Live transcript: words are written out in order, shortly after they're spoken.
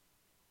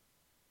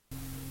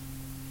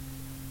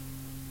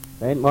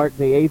St. Mark,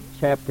 the 8th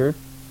chapter.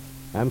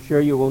 I'm sure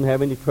you won't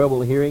have any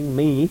trouble hearing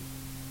me.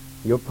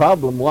 Your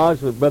problem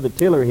was with Brother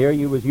Tiller here,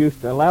 you was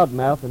used to a loud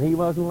mouth and he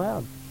wasn't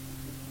loud.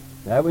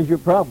 That was your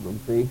problem,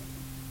 see.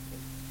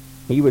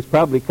 He was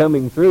probably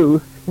coming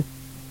through,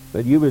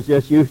 but you was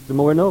just used to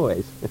more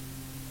noise.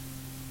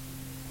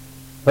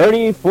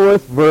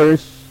 34th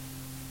verse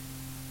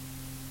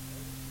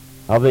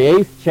of the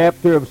 8th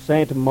chapter of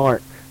St.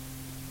 Mark.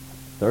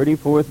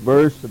 34th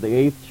verse of the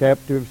 8th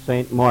chapter of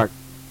St. Mark.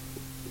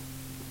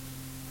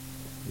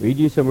 Read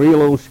you some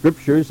real old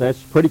scriptures.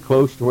 That's pretty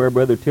close to where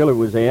Brother Tiller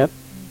was at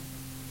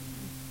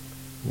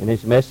in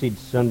his message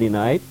Sunday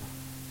night.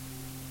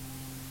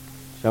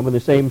 Some of the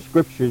same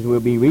scriptures we'll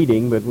be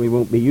reading, but we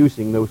won't be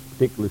using those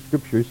particular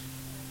scriptures.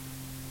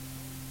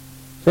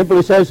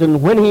 Simply says,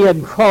 and when he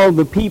had called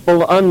the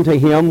people unto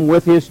him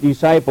with his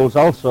disciples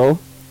also,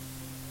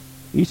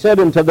 he said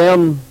unto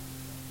them,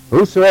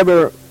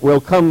 whosoever will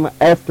come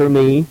after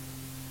me,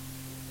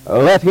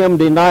 let him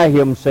deny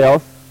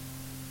himself,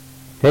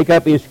 take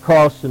up his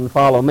cross and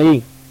follow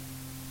me.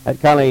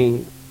 That kind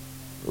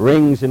of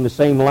rings in the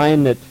same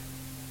line that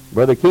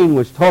Brother King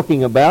was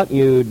talking about.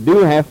 You do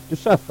have to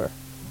suffer.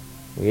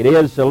 It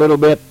is a little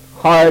bit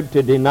hard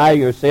to deny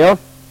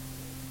yourself.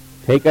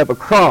 Take up a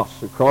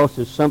cross. A cross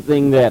is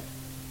something that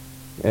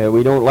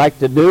we don't like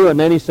to do. And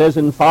then he says,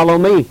 and follow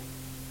me.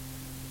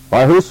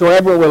 For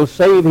whosoever will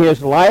save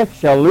his life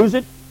shall lose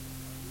it.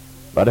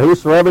 But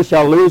whosoever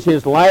shall lose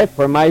his life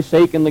for my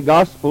sake and the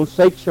gospel's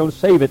sake shall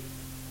save it.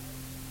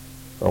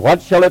 For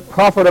what shall it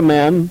profit a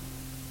man?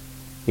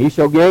 He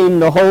shall gain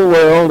the whole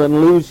world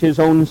and lose his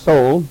own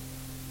soul.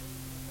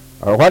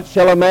 Or what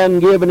shall a man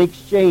give in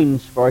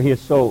exchange for his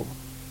soul?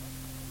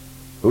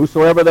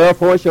 Whosoever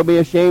therefore shall be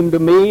ashamed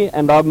of me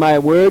and of my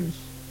words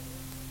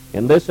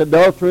in this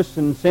adulterous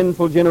and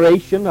sinful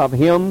generation, of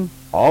him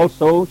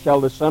also shall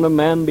the Son of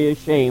Man be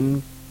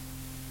ashamed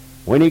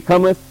when he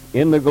cometh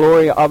in the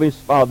glory of his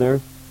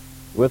Father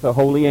with the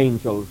holy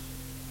angels.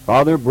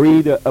 Father,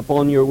 breathe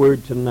upon your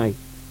word tonight.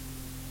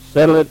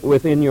 Settle it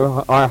within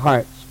our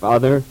hearts,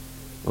 Father.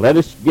 Let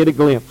us get a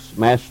glimpse,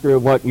 Master,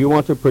 of what you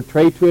want to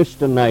portray to us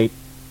tonight,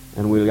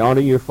 and we'll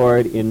honor you for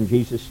it in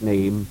Jesus'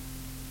 name.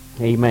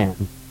 Amen.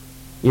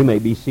 You may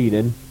be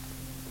seated.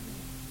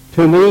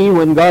 To me,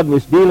 when God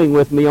was dealing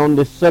with me on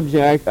this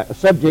subject,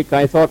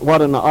 I thought,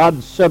 what an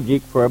odd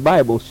subject for a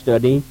Bible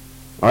study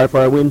or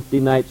for a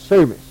Wednesday night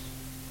service.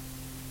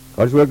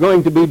 Because we're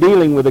going to be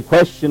dealing with the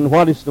question,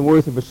 what is the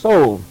worth of a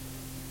soul?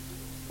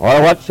 Or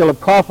what shall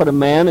it profit a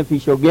man if he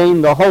shall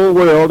gain the whole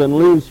world and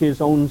lose his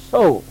own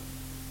soul?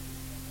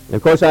 And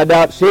of course, I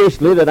doubt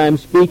seriously that I'm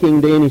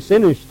speaking to any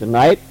sinners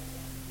tonight.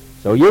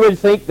 So you would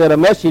think that a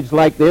message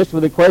like this,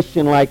 with a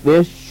question like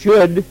this,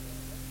 should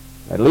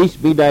at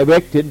least be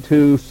directed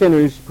to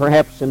sinners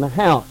perhaps in the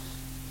house.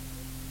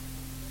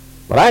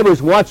 But I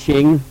was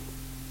watching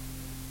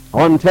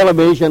on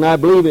television, I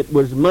believe it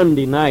was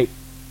Monday night,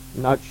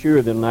 I'm not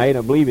sure the night,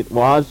 I believe it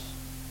was.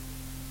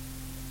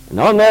 And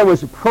on there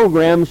was a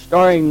program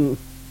starring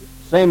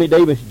Sammy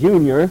Davis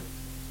Jr.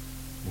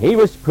 He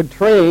was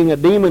portraying a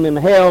demon in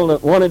hell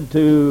that wanted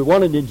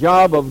the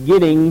job of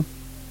getting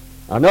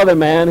another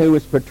man who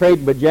was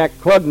portrayed by Jack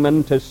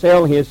Klugman to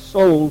sell his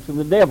soul to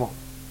the devil.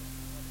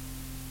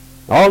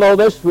 Although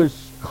this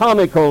was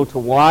comical to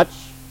watch,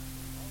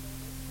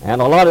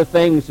 and a lot of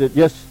things that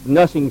just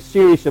nothing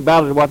serious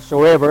about it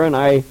whatsoever, and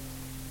I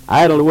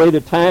idled away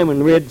the time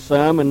and read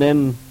some, and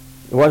then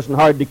it wasn't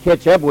hard to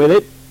catch up with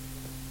it.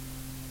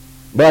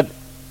 But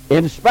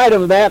in spite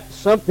of that,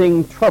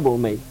 something troubled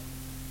me.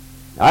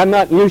 I'm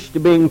not used to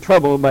being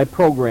troubled by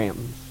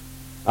programs.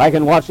 I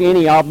can watch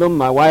any of them.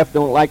 My wife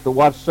don't like to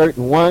watch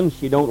certain ones.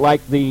 She don't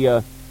like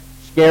the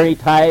scary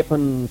type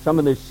and some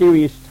of the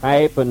serious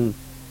type and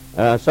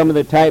some of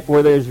the type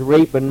where there's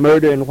rape and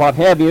murder and what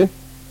have you.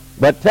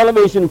 But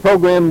television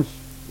programs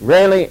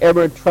rarely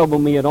ever trouble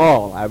me at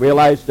all. I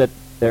realize that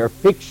they're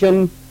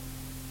fiction.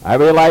 I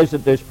realize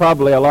that there's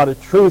probably a lot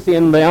of truth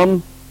in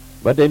them,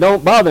 but they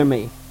don't bother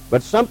me.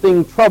 But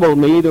something troubled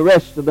me the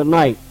rest of the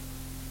night.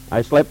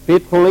 I slept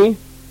fitfully,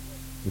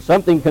 and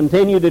something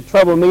continued to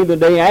trouble me the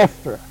day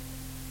after.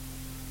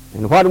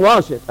 And what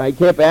was it? I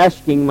kept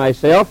asking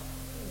myself,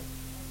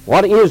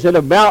 what is it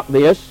about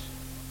this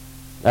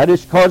that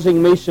is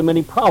causing me so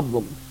many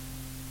problems?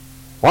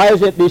 Why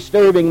is it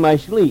disturbing my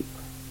sleep?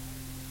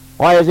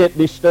 Why is it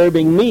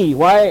disturbing me?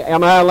 Why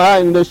am I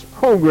allowing this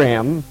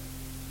program,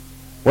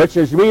 which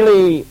is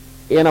really,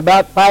 in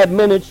about 5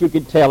 minutes you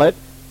could tell it,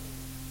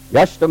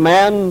 just a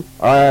man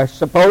or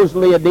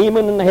supposedly a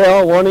demon in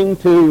hell wanting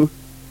to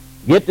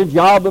get the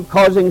job of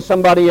causing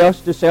somebody else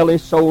to sell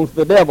his soul to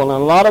the devil.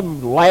 And a lot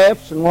of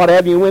laughs and what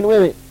have you went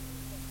with it.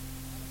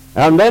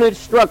 And then it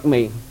struck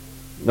me,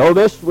 though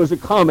this was a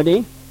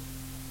comedy,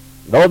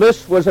 though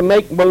this was a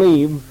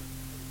make-believe,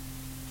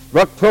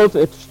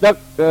 it struck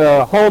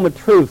home a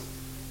truth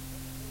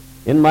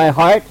in my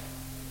heart.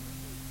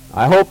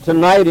 I hope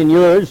tonight in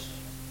yours,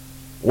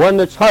 one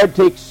that's hard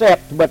to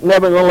accept, but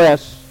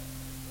nevertheless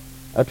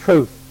a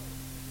truth.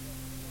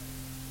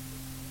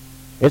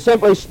 It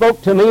simply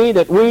spoke to me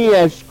that we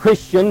as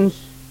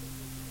Christians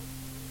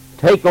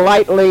take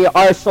lightly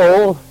our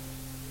soul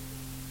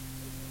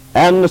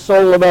and the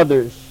soul of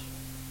others.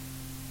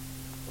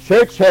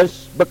 Church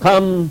has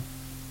become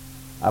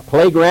a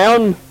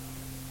playground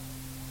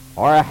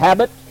or a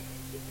habit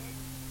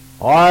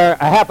or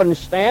a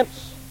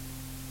happenstance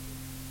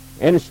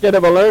instead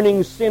of a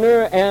learning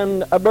center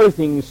and a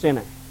birthing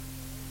center.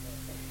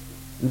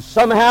 And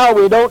somehow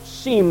we don't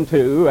seem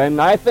to, and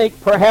I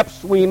think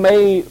perhaps we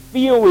may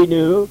feel we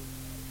do.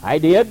 I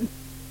did.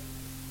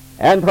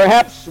 And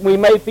perhaps we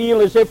may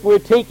feel as if we're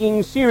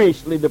taking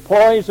seriously the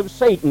ploys of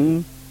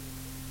Satan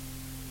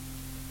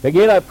to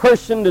get a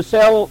person to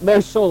sell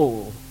their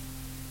soul.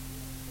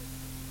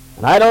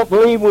 And I don't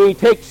believe we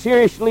take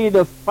seriously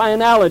the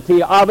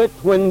finality of it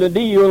when the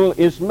deal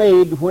is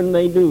made when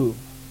they do.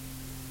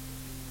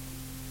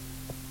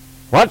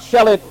 What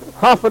shall it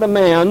profit a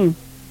man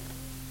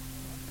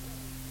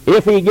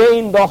if he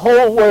gain the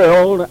whole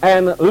world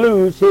and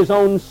lose his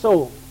own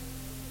soul?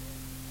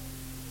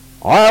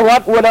 Or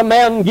what would a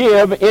man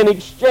give in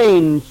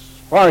exchange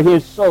for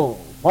his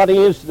soul? What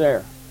is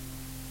there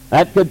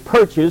that could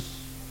purchase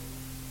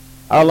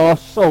a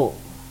lost soul?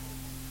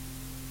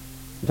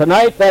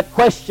 Tonight, that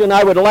question,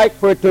 I would like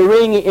for it to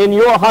ring in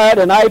your heart,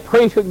 and I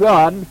pray to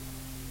God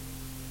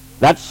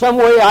that some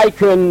way I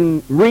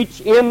can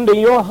reach into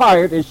your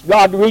heart as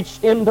God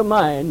reached into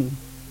mine,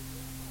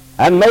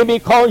 and maybe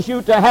cause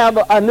you to have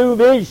a new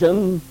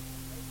vision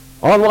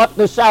on what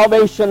the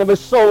salvation of a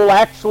soul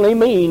actually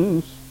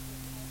means,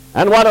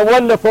 and what a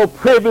wonderful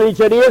privilege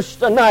it is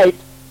tonight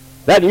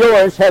that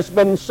yours has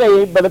been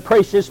saved by the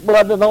precious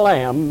blood of the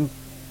Lamb,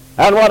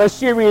 and what a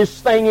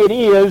serious thing it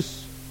is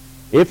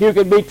if you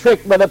could be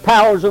tricked by the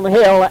powers of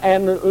hell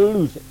and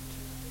lose it.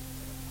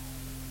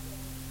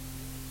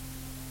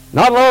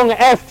 Not long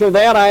after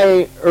that,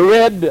 I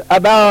read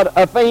about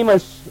a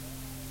famous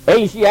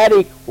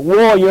Asiatic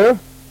warrior,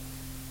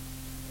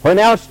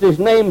 pronounced his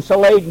name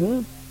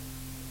Saladin.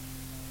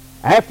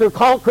 After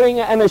conquering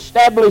and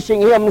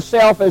establishing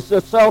himself as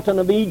the Sultan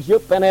of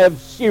Egypt and of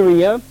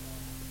Syria,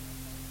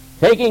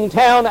 taking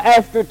town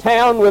after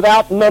town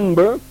without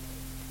number,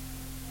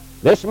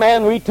 this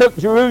man retook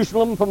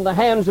Jerusalem from the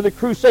hands of the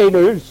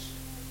Crusaders,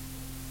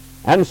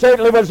 and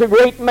certainly was a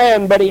great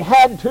man, but he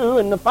had to,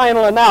 in the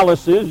final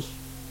analysis,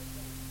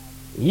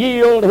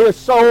 yield his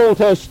soul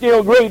to a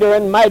still greater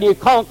and mightier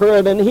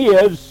conqueror than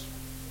his,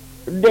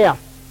 death.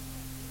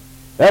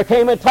 There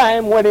came a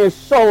time when his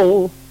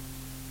soul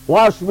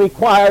was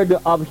required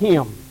of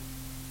him.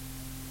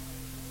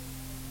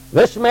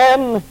 This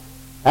man,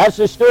 as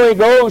the story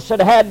goes,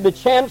 had had the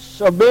chance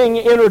of being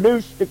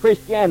introduced to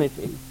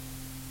Christianity.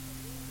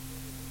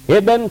 He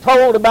had been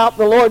told about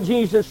the Lord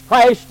Jesus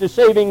Christ, the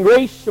saving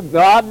grace of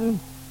God,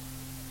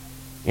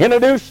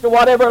 introduced to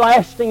what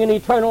everlasting and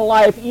eternal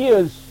life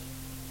is.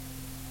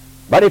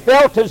 But he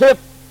felt as if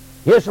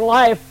his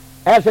life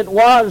as it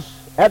was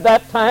at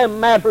that time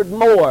mattered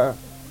more.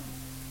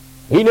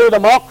 He knew the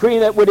mockery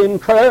that would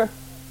incur.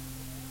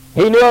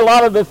 He knew a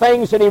lot of the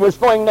things that he was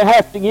going to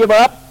have to give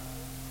up,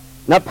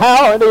 the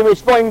power that he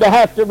was going to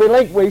have to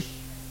relinquish,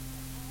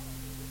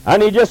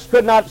 and he just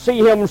could not see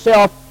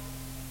himself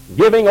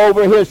giving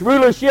over his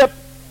rulership,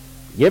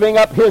 giving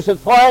up his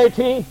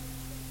authority,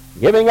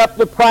 giving up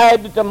the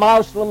pride that the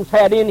Muslims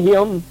had in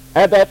him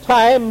at that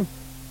time,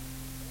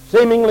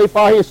 seemingly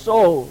for his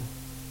soul.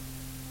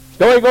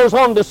 The story goes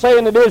on to say,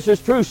 and it is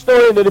his true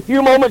story, that a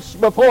few moments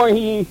before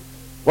he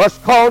was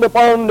called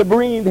upon to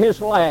breathe his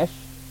last,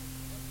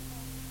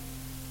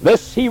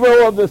 this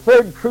hero of the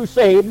Third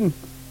Crusade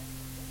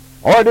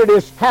ordered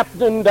his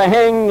captain to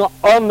hang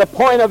on the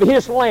point of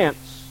his lance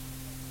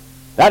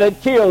that had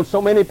killed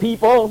so many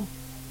people,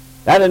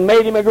 that had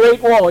made him a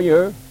great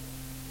warrior,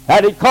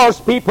 that had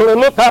caused people to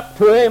look up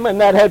to him,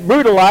 and that had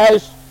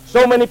brutalized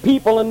so many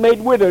people and made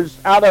widows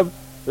out of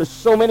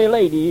so many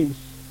ladies.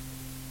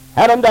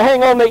 Had him to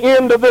hang on the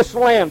end of this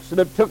lance that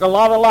had took a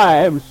lot of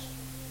lives,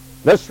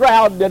 the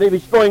shroud that he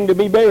was going to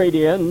be buried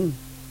in.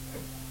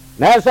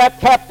 And as that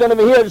captain of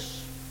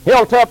his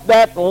held up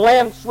that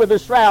lance with the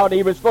shroud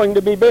he was going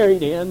to be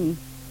buried in,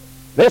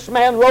 this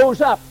man rose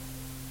up,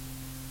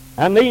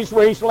 and these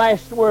were his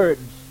last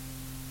words.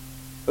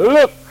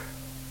 Look,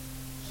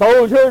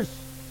 soldiers,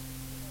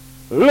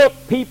 look,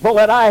 people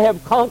that I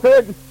have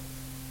conquered,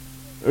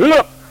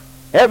 look,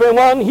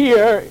 everyone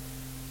here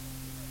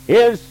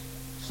is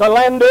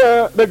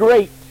Salander the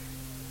Great,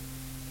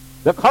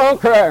 the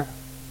conqueror,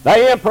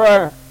 the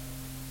emperor,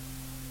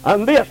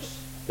 and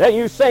this that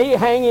you see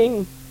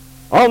hanging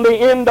on the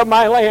end of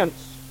my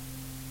lance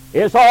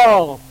is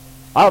all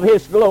of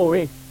his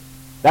glory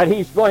that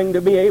he's going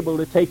to be able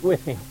to take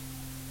with him.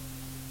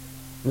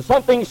 And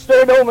something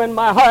stirred over in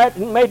my heart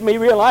and made me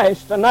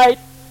realize tonight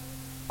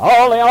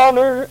all the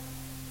honor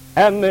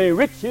and the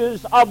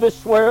riches of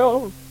this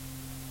world,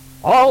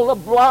 all the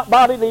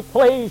bodily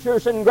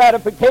pleasures and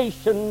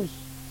gratifications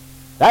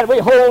that we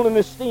hold and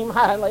esteem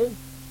highly,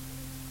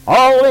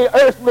 all the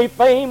earthly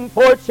fame,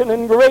 fortune,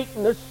 and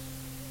greatness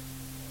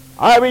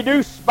are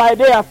reduced by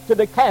death to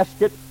the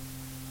casket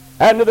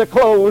and to the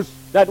clothes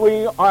that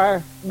we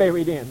are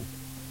buried in.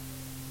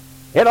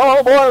 It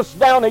all boils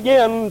down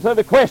again to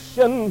the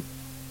question,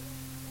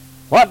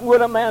 what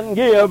would a man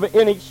give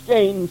in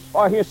exchange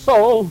for his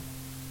soul?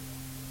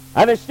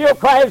 And it still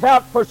cries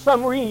out, for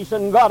some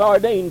reason God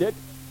ordained it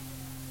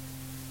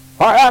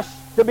for us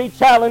to be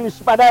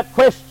challenged by that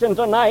question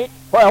tonight.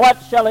 For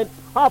what shall it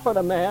profit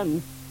a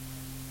man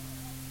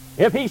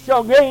if he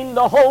shall gain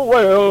the whole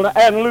world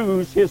and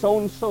lose his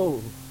own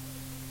soul?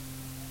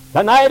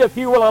 Tonight, if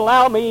you will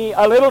allow me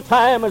a little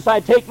time as I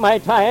take my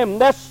time,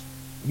 let's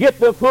get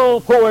the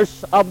full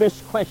force of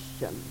this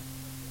question.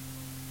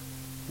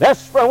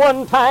 Let's for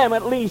one time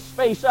at least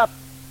face up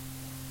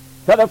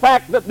to the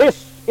fact that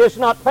this is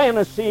not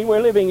fantasy we're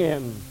living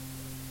in.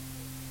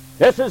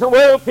 This is a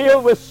world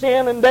filled with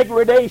sin and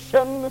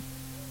degradation,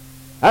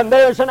 and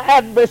there's an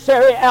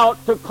adversary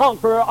out to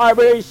conquer our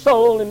very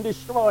soul and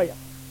destroy it.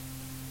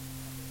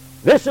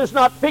 This is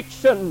not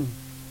fiction.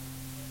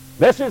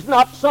 This is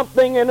not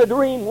something in a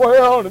dream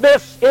world.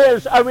 This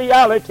is a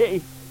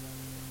reality.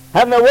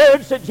 And the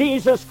words that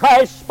Jesus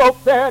Christ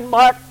spoke there in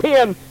Mark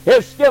 10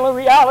 is still a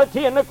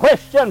reality, and the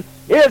question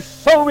is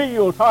so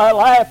real to our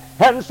life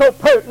and so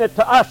pertinent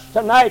to us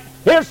tonight.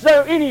 Is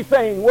there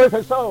anything worth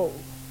a soul?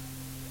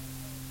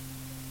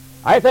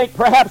 I think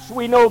perhaps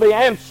we know the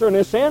answer in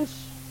a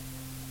sense.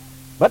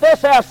 But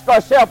let's ask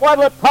ourselves, what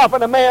will it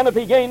profit a man if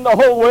he gain the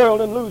whole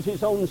world and lose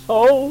his own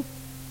soul?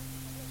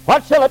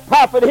 What shall it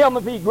profit him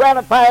if he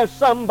gratifies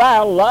some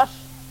vile lust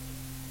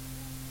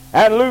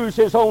and lose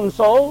his own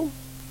soul?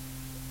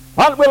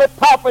 What will it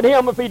profit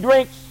him if he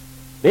drinks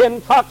the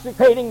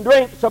intoxicating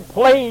drinks of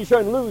pleasure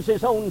and lose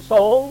his own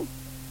soul?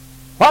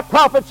 What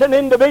profits an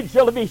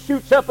individual if he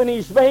shoots up in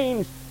his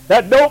veins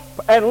that dope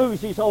and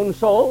lose his own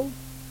soul?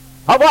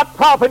 Of what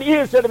profit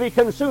is it if he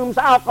consumes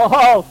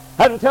alcohol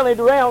until he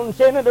drowns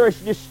in it or is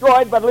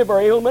destroyed by liver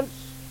ailments,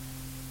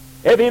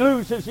 if he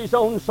loses his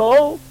own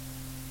soul?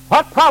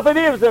 What profit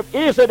is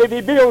it if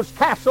he builds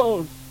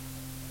castles,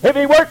 if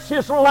he works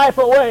his life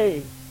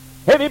away,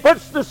 if he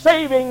puts the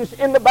savings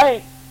in the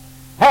bank,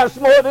 has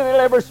more than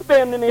he'll ever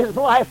spend in his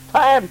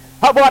lifetime?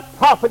 Of what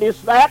profit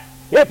is that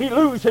if he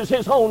loses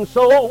his own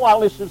soul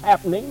while this is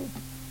happening?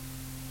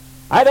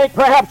 I think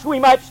perhaps we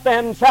might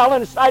stand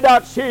challenged. I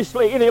doubt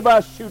seriously any of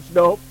us shoots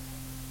dope.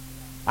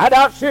 I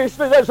doubt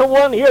seriously there's a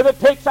one here that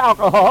takes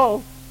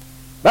alcohol.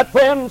 But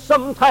friends,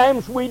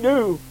 sometimes we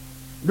do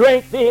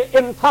drink the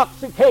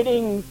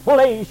intoxicating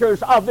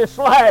pleasures of this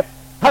life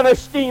and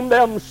esteem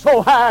them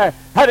so high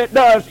that it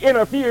does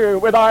interfere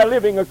with our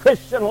living a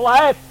Christian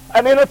life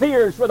and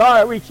interferes with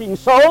our reaching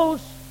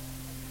souls.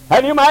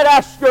 And you might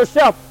ask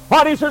yourself,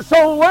 what is a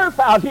soul worth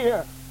out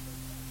here?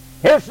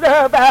 Is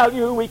there a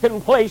value we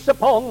can place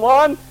upon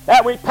one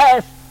that we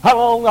pass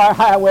along our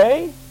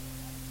highway?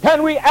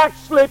 Can we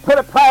actually put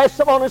a price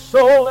upon a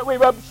soul that we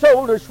rub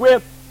shoulders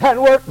with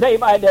and work day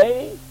by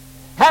day?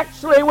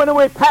 Actually, when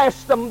we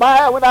pass them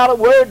by without a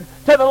word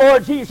to the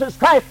Lord Jesus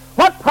Christ,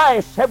 what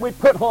price have we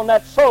put on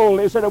that soul?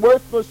 Is it a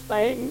worthless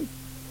thing?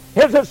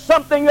 Is it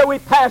something that we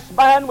pass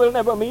by and we'll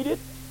never meet it?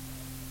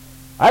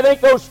 I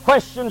think those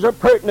questions are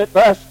pertinent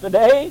to us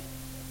today.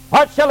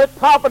 What shall it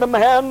profit a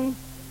man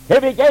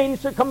if he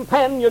gains the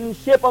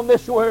companionship of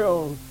this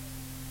world?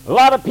 A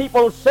lot of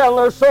people sell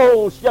their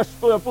souls just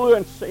for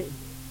affluency.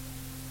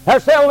 They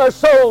sell their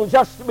soul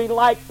just to be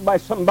liked by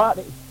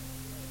somebody.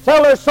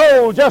 Sell their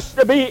soul just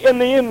to be in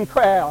the in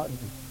crowd.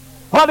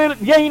 What will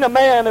it gain a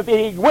man if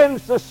he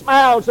wins the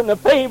smiles and the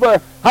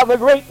favor of the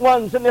great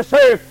ones in this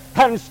earth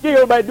and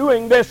still by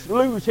doing this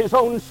lose his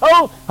own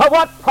soul? Of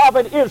what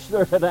profit is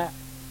there to that?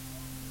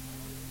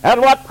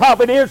 And what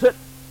profit is it,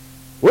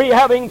 we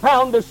having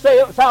found the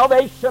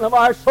salvation of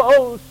our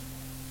souls,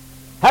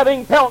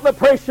 having felt the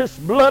precious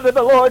blood of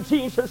the Lord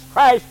Jesus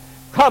Christ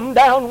come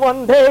down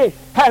one day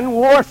and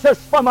wash us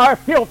from our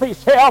filthy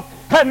self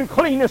and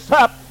clean us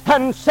up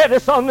and set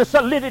us on the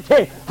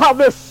solidity of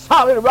the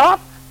solid rock?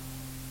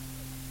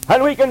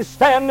 And we can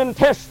stand and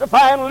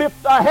testify and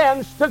lift our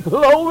hands to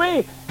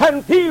glory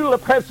and feel the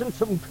presence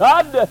of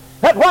God.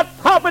 At what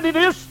profit it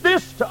is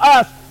this to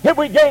us if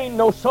we gain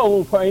no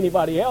soul for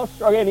anybody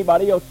else or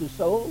anybody else's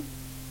soul?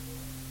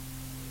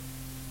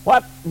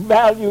 What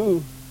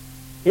value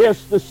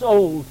is the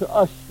soul to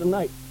us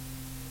tonight?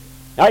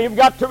 Now you've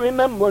got to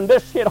remember, and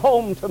this hit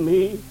home to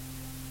me,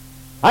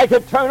 I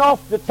could turn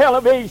off the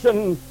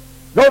television,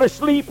 go to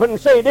sleep and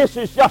say this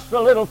is just a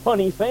little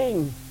funny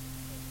thing.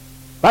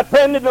 But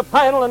friend, in the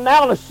final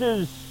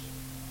analysis,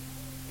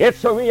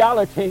 it's a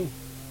reality.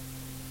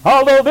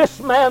 Although this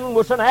man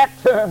was an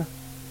actor,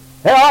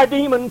 there are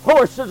demon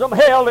forces of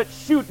hell that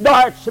shoot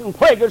darts and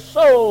plague his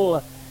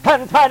soul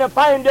and try to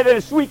find it in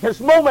its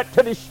weakest moment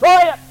to destroy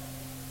it.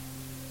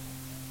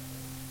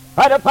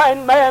 Try to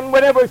find man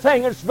when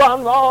everything has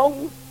gone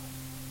wrong,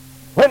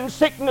 when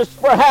sickness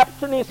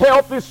perhaps and his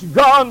health is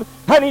gone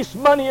and his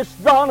money is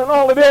gone and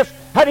all of this,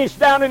 and he's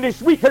down in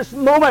his weakest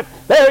moment.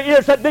 There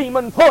is a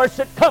demon force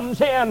that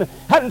comes in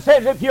and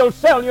says, if you'll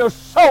sell your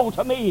soul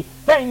to me,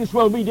 things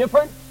will be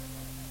different.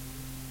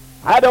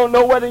 I don't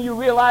know whether you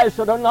realize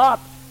it or not,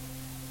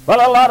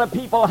 but a lot of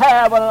people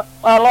have, and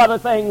a lot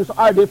of things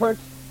are different.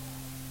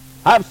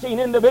 I've seen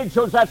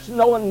individuals that's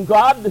knowing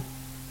God.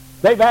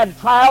 They've had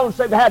trials,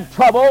 they've had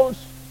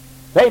troubles,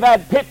 they've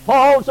had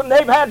pitfalls, and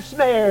they've had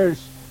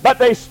snares. But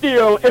they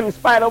still, in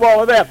spite of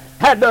all of that,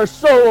 had their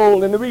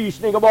soul in the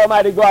reasoning of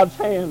Almighty God's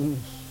hands.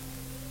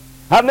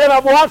 And then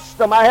I've watched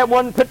them. I have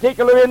one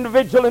particular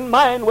individual in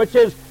mind, which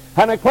is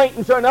an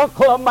acquaintance or an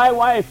uncle of my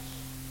wife's.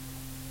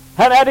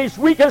 And at his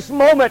weakest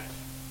moment,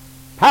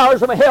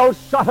 powers of hell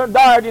shot a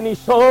dart in his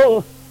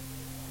soul,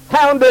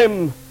 found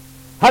him,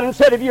 and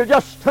said, if you'll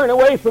just turn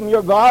away from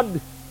your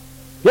God,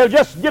 you'll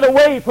just get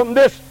away from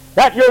this,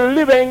 that you're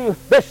living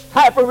this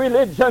type of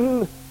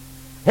religion,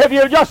 if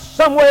you'll just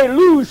some way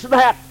lose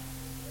that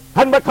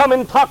and become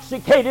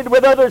intoxicated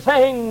with other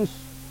things,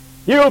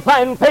 you'll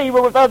find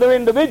favor with other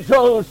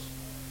individuals,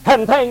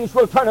 and things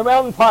will turn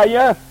around for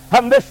you.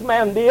 And this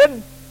man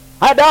did.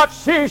 I doubt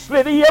seriously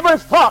that he ever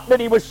thought that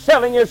he was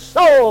selling his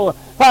soul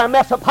for a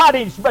mess of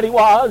pottage, but he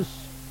was.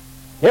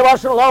 It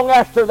wasn't long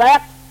after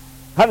that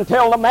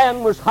until the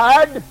man was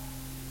hired,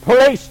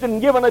 placed and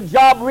given a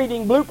job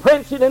reading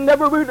blueprints. He'd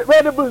never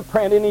read a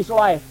blueprint in his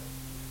life.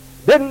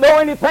 Didn't know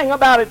anything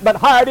about it, but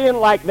hired in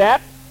like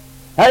that.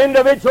 An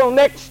individual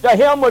next to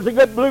him was a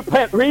good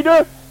blueprint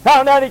reader.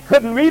 Found out he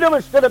couldn't read them.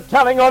 Instead of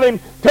telling on him,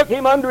 took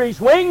him under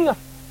his wing.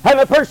 And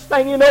the first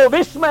thing you know,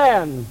 this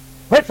man,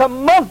 which a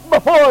month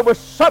before was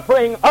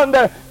suffering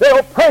under the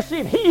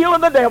oppressive heel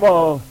of the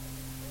devil,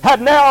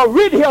 had now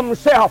rid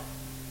himself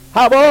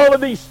of all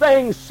of these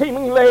things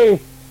seemingly.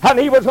 And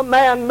he was a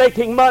man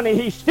making money.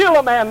 He's still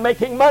a man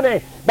making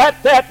money,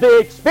 but at the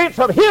expense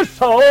of his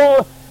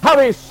soul, of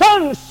his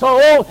son's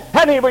soul,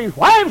 and of his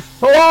wife's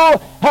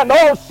soul, and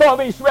also of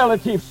his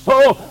relative's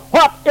soul.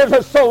 What is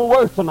a soul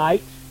worth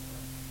tonight?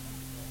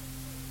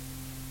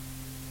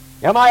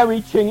 Am I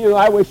reaching you?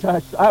 I wish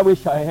I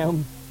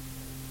am.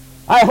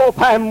 I hope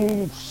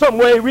I'm some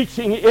way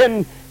reaching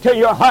into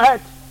your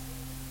heart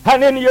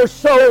and into your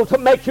soul to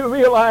make you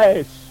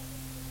realize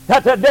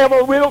that the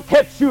devil will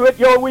catch you at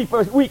your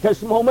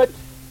weakest moment.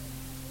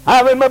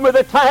 I remember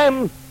the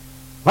time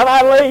when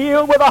I lay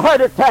ill with a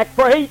heart attack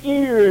for 8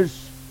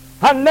 years.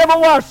 I never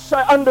was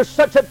under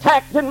such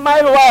attack in my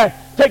life.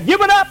 To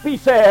give it up, he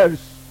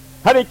says.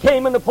 And he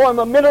came in the form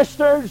of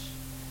ministers.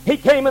 He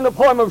came in the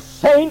form of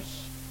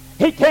saints.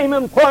 He came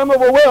in the form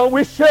of a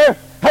well-wisher.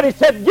 And he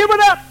said, give it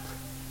up.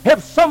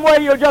 If some way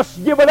you'll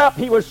just give it up,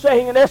 he was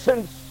saying in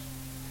essence,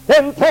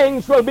 then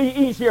things will be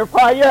easier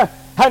for you.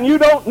 And you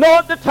don't know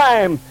at the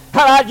time.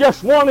 And I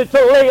just wanted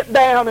to lay it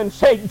down and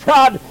say,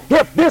 God,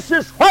 if this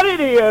is what it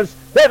is,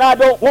 then I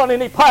don't want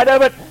any part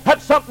of it.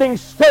 Had something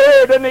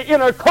stirred in the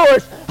inner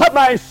course of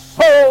my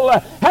soul.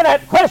 And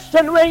that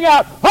question rang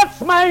out, what's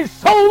my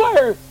soul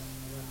worth?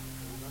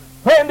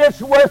 Friend,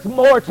 it's worth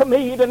more to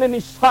me than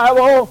any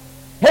sorrow.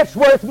 It's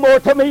worth more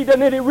to me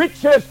than any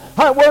riches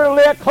or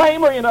worldly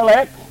acclaim or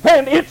intellect.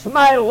 And it's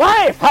my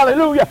life.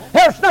 Hallelujah.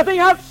 There's nothing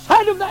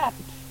outside of that.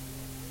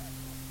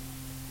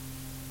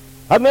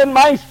 And then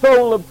my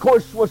soul, of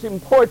course, was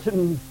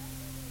important.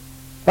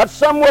 But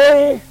some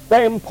way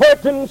the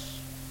importance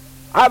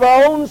of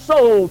our own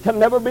soul can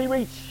never be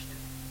reached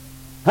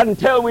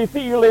until we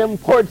feel the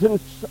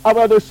importance of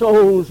other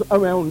souls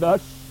around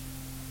us.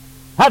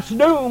 That's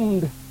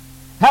doomed.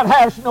 That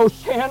has no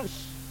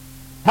chance.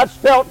 That's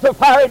felt the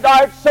fiery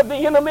darts of the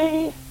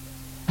enemy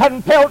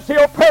and felt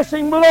the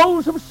oppressing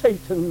blows of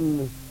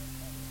Satan.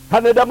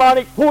 And the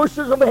demonic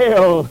forces of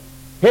hell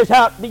is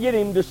out to get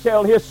him to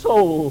sell his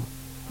soul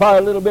for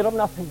a little bit of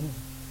nothing.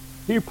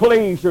 The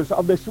pleasures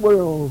of this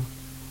world.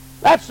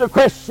 That's the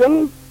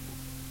question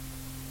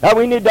that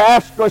we need to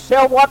ask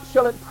ourselves. What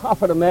shall it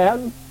profit a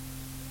man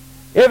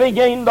if he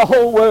gain the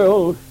whole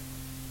world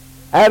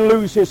and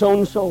lose his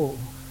own soul?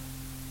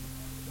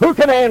 Who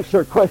can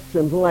answer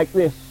questions like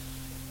this?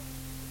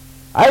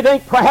 I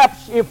think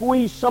perhaps if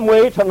we some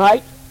way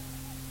tonight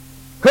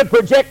could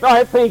project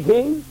our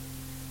thinking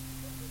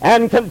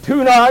and can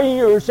tune our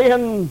ears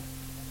in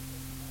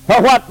for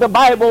what the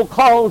Bible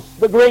calls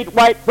the great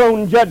white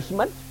throne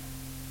judgment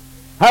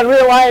and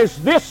realize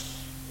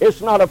this is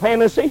not a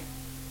fantasy,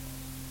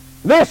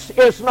 this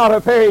is not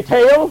a fairy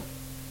tale,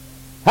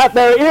 that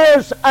there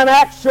is an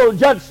actual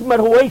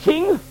judgment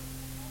awaiting,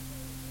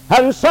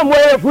 and some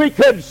way if we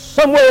could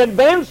some way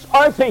advance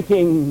our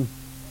thinking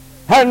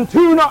and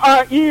tune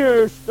our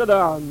ears to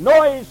the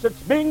noise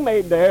that's being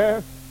made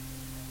there,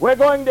 we're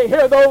going to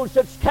hear those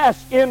that's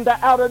cast into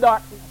outer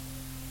darkness.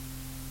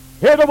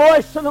 Hear the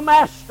voice of the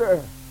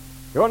Master.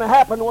 It's going to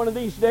happen one of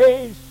these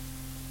days.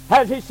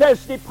 As he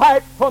says,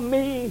 depart from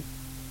me,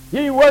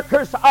 ye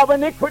workers of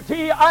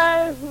iniquity,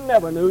 I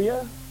never knew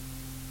you.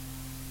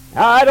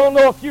 Now, I don't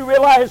know if you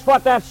realize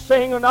what that's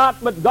saying or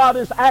not, but God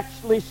is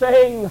actually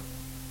saying,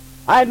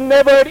 I've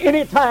never at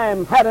any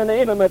time had an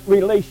intimate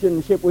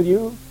relationship with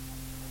you.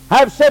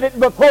 I've said it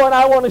before and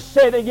I want to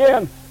say it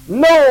again.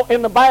 No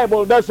in the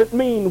Bible doesn't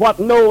mean what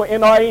no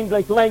in our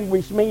English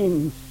language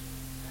means.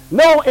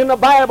 No in the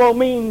Bible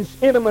means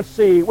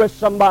intimacy with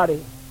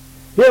somebody.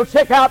 You'll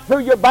check out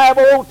through your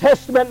Bible, Old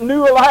Testament,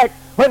 New alike,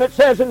 when it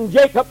says, and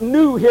Jacob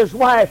knew his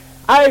wife,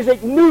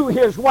 Isaac knew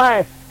his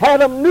wife,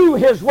 Adam knew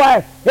his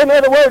wife. In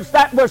other words,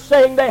 that was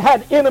saying they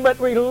had intimate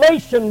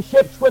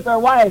relationships with their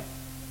wife.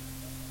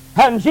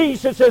 And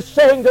Jesus is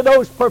saying to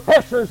those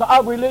professors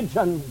of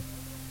religion,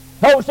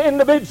 those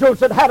individuals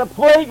that had a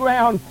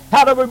playground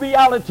out of the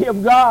reality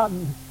of God,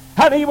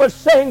 and he was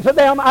saying to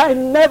them, I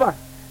never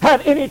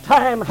had any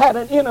time had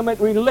an intimate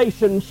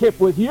relationship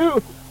with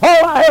you.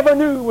 All I ever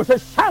knew was the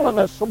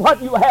shallowness of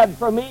what you had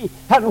for me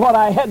and what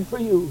I had for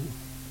you.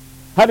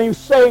 And he's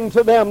saying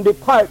to them,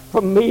 depart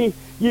from me,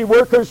 ye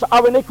workers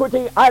of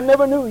iniquity, I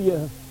never knew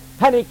you.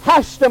 And he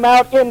cast them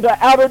out into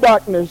outer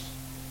darkness.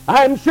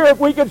 I'm sure if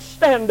we could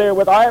stand there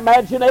with our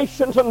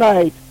imagination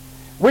tonight,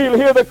 we'll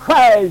hear the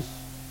cries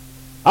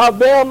of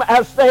them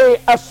as they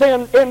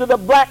ascend into the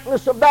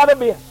blackness of that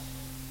abyss,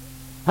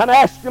 and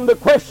ask them the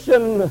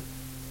question,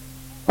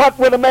 what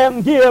would a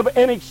man give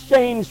in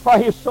exchange for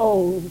his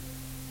soul?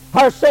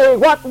 Or say,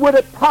 what would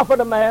it profit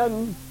a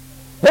man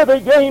if he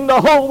gained the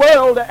whole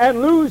world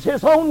and lose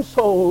his own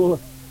soul?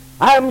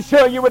 I'm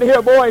sure you would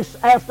hear voice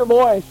after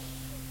voice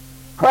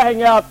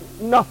crying out,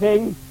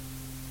 nothing,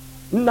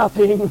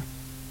 nothing,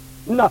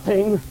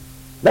 nothing.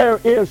 There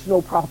is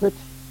no profit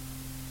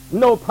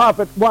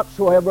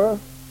whatsoever.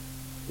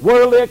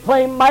 Worldly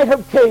acclaim might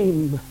have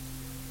came,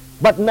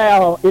 but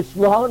now it's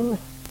gone.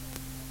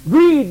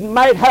 Greed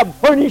might have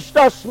furnished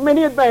us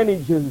many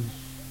advantages,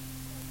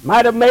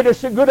 might have made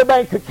us a good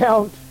bank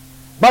account,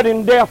 but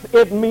in death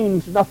it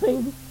means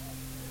nothing.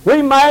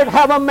 We might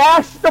have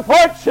amassed a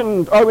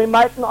fortune, or we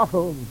might not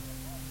have.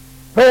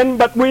 Friend,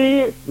 but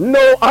we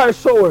know our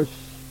source.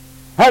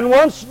 And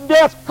once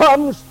death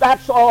comes,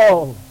 that's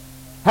all.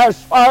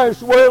 As far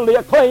as worldly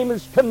acclaim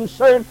is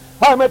concerned,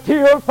 or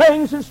material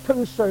things is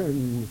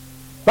concerned.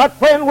 But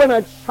friend, when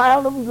a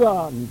child of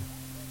God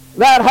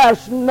that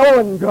has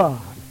known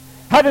God,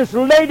 that has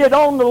laid it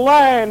on the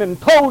line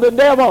and told the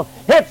devil,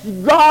 it's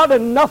God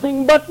and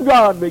nothing but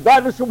God,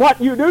 regardless of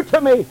what you do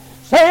to me,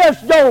 says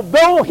Job,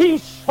 though he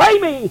slay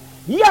me,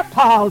 yet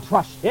I'll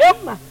trust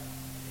him.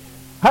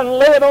 And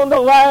lay it on the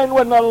line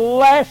when the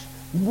last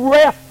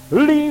breath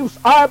leaves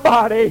our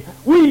body,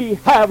 we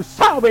have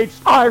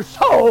salvaged our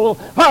soul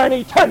for an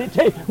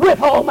eternity with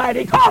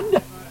Almighty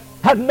God,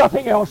 and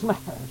nothing else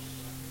matters.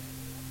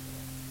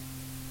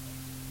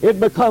 It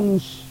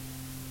becomes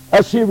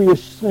a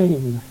serious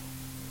thing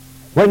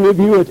when you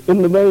view it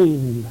in the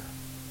vein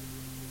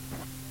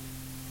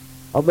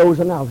of those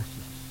analyses.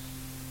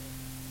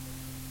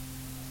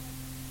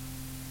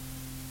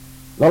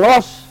 The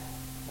loss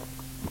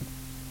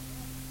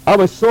of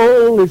a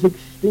soul is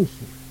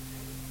extensive.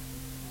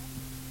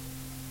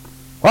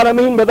 What I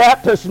mean by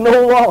that, there's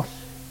no loss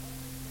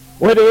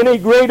with any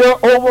greater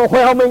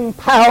overwhelming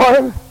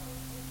power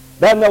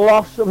than the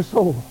loss of a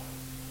soul.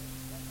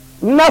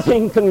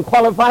 Nothing can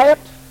qualify it.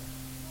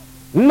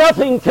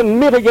 Nothing can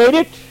mitigate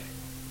it.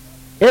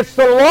 It's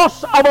the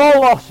loss of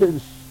all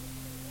losses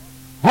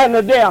and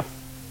the death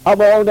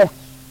of all deaths.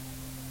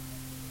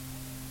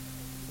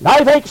 And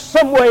I think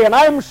some way, and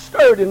I'm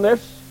stirred in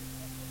this,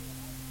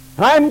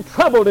 and I'm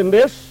troubled in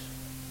this,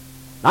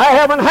 I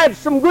haven't had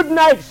some good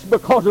nights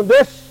because of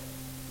this.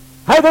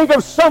 I think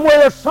of some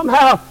way or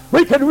somehow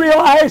we could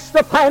realize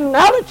the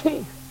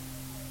finality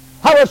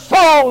of a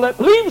soul that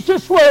leaves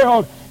this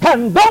world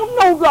and don't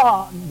know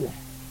God.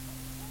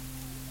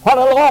 What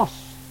a loss.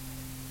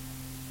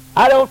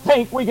 I don't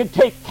think we could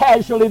take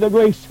casually the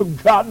grace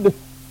of God.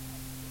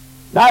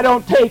 I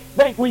don't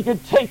think we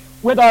could take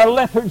with our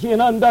lethargy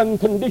and undone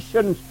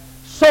conditions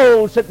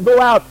souls that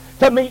go out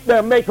to meet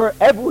their Maker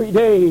every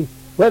day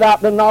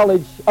without the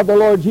knowledge of the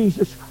Lord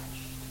Jesus Christ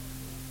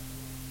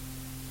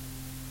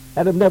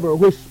and have never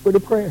whispered a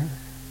prayer.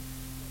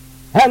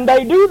 And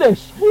they do this,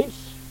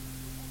 saints,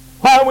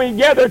 while we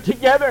gather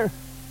together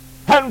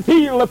and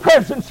feel the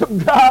presence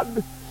of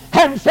God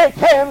and shake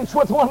hands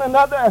with one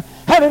another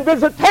and in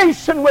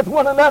visitation with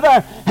one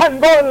another and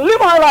go and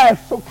live our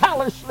life so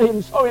callously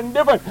and so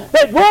indifferent.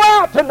 They go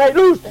out and they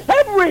lose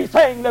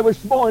everything they were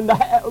born to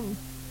have.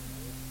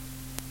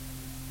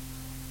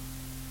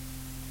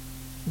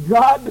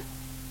 God,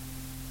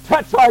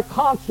 touch our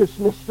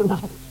consciousness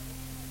tonight.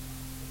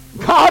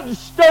 God,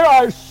 stir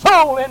our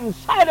soul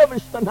inside of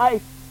us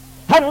tonight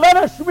and let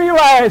us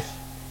realize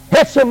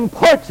it's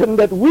important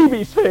that we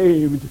be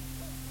saved.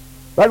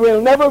 But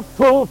we'll never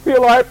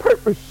fulfill our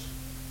purpose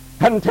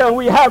until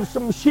we have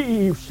some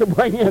sheaves to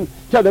bring in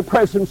to the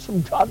presence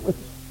of God with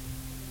us.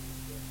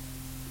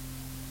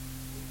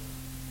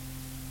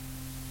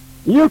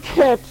 You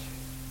can't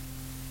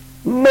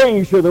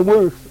measure the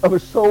worth of a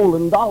soul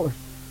in dollars.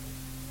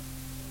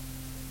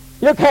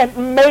 You can't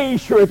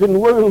measure it in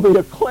worldly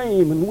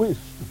acclaim and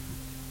wisdom.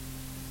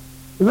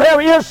 There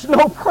is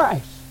no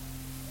price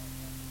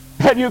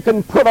that you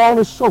can put on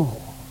a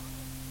soul.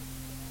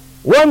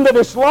 One that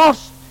is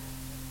lost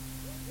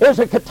is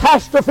a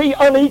catastrophe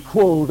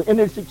unequaled in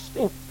its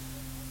extent,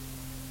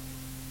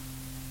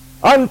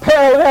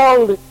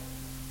 unparalleled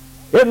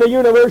in the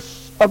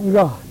universe of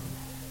God,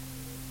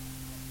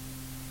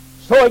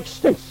 so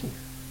extensive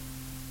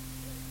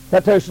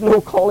that there's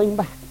no calling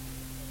back.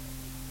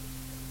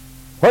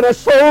 When a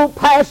soul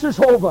passes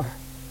over,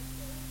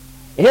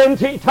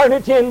 into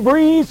eternity and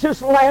breathes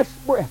his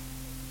last breath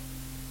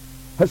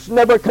has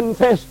never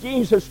confessed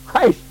Jesus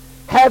Christ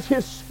as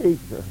his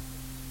Savior,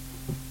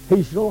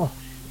 he's lost.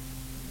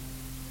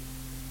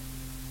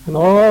 And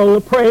all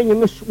the praying in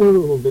this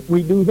world that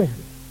we do then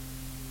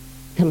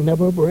can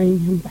never bring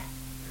him back.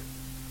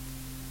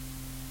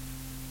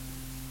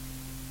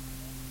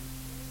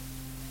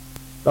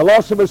 The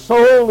loss of a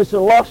soul is a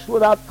loss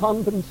without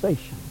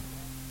compensation.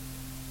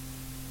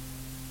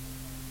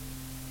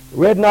 I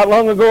read not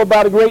long ago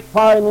about a great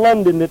fire in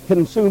London that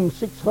consumed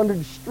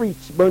 600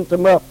 streets, burnt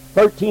them up,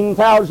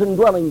 13,000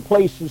 dwelling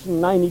places and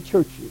 90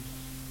 churches.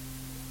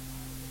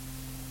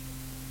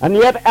 And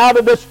yet out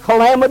of this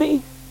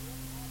calamity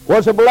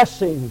was a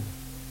blessing.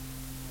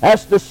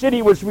 As the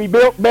city was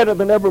rebuilt better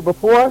than ever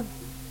before,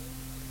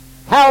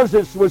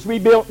 houses was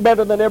rebuilt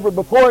better than ever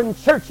before, and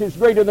churches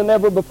greater than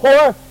ever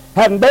before,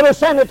 having better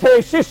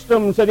sanitary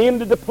systems that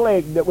ended the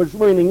plague that was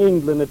ruining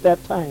England at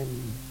that time.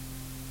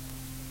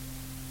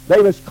 They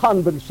was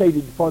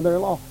compensated for their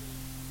loss,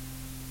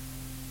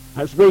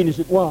 as great as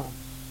it was.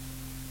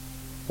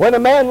 When a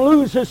man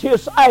loses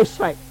his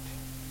eyesight,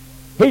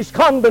 he's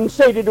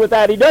compensated with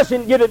that. He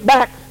doesn't get it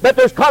back, but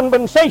there's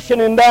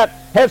compensation in that,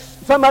 as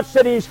so much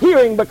that his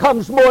hearing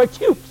becomes more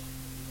acute,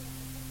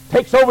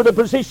 takes over the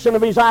position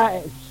of his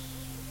eyes.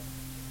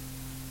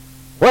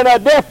 When a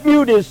deaf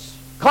mute is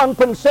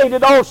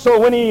compensated also,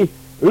 when he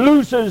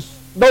loses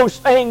those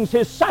things,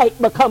 his sight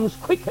becomes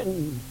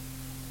quickened.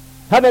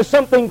 And there's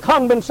something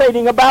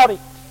compensating about it.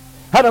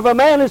 And if a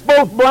man is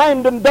both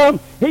blind and dumb,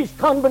 he's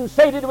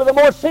compensated with a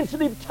more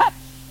sensitive touch.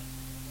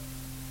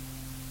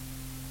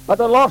 But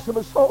the loss of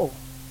a soul,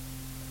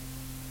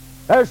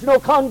 there's no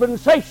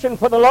compensation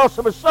for the loss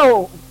of a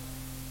soul.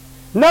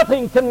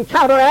 Nothing can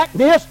counteract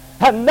this,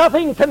 and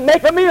nothing can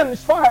make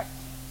amends for it.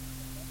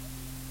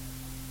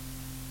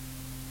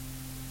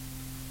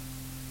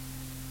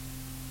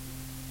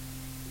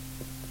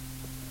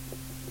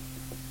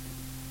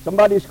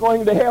 Somebody's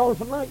going to hell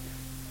tonight.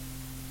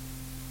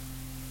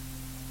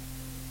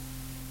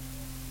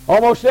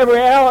 Almost every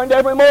hour and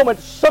every moment,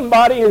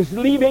 somebody is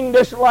leaving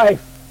this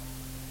life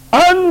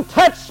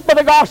untouched by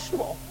the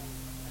gospel,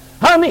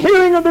 on the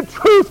hearing of the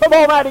truth of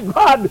Almighty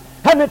God,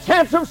 and the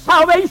chance of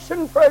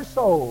salvation for a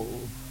soul.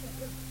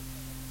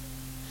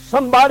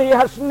 Somebody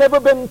has never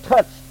been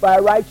touched by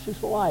a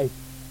righteous life.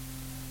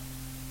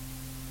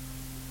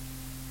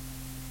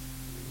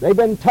 They've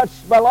been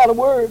touched by a lot of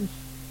words,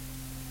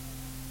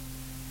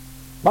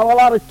 by a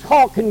lot of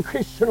talk in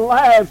Christian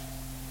lives,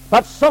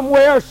 but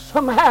somewhere,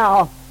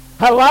 somehow,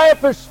 a life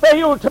has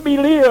failed to be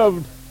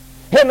lived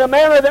in a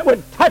manner that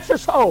would touch a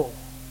soul.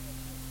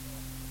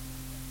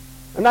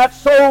 And that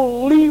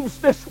soul leaves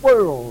this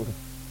world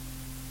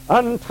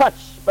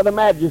untouched by the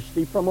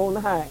majesty from on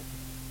high.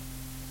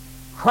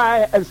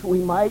 Cry as we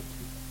might,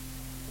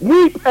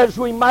 weep as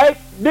we might,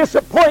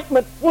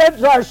 disappointment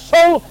floods our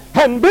soul,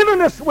 and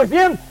bitterness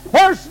within.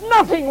 There's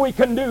nothing we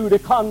can do to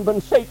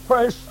compensate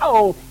for a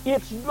soul.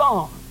 It's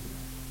gone.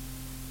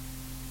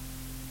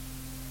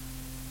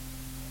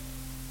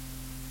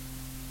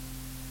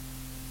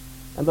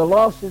 And the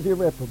loss is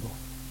irreparable.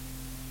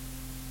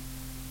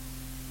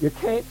 You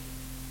can't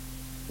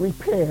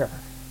repair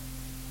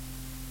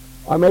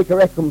or make a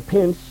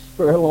recompense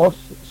for a lost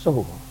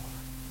soul.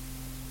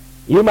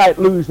 You might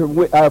lose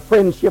a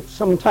friendship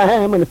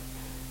sometime, and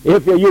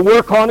if you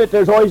work on it,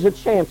 there's always a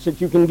chance that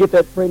you can get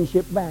that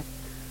friendship back.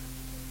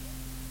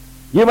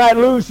 You might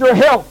lose your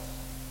health.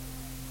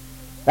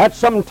 At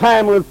some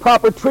time, with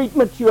proper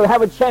treatment, you'll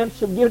have a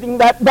chance of getting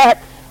that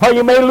back. Or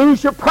you may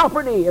lose your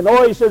property, and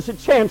always there's a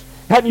chance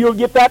and you'll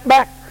get that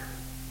back.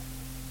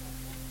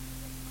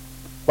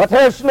 But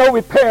there's no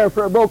repair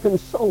for a broken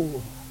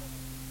soul.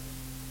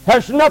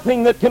 There's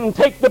nothing that can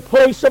take the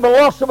place of a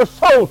loss of a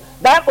soul.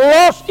 That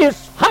loss is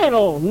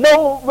final.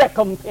 No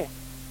recompense.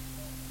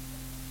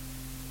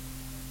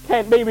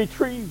 Can't be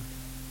retrieved.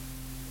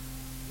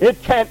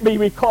 It can't be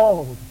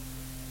recalled.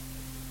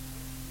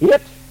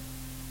 It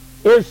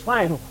is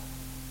final.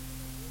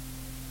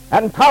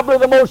 And probably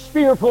the most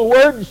fearful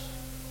words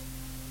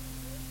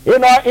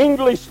in our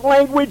English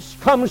language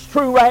comes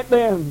true right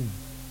then.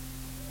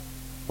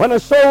 When a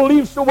soul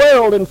leaves the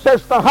world and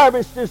says the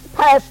harvest is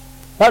past,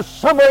 the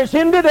summer is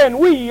ended, and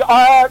we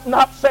are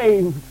not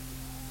saved.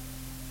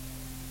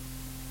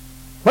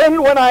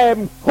 When I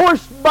am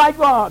forced by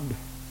God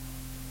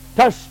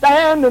to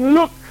stand and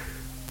look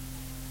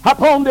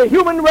upon the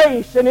human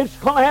race and its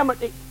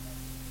calamity,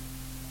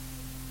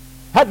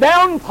 the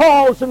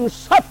downfalls and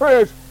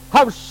sufferers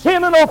of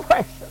sin and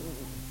oppression,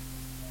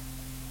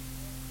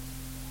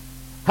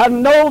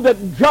 and know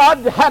that God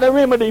had a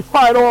remedy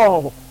for it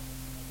all,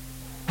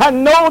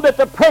 and know that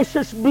the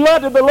precious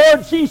blood of the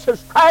Lord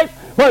Jesus Christ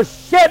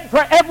was shed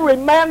for every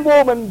man,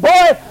 woman,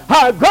 boy,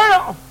 or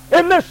girl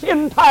in this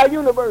entire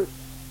universe,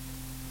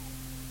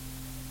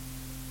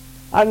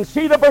 and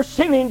see the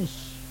percentage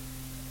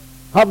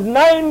of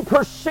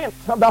 9%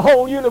 of the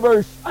whole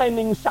universe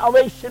finding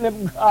salvation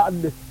in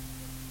God,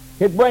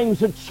 it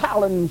brings a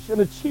challenge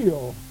and a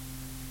chill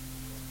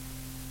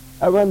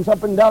that runs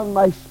up and down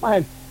my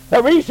spine.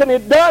 The reason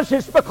it does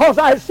is because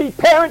I see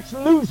parents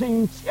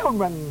losing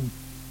children.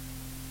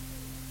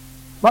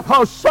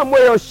 Because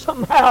somewhere or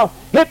somehow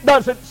it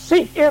doesn't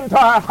sink into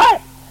our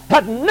heart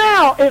that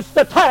now is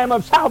the time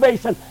of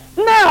salvation.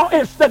 Now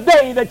is the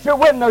day that you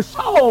win their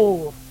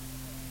soul.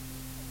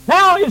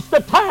 Now is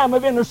the time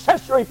of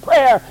intercessory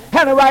prayer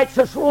and a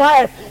righteous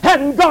life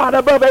and God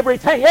above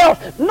everything else.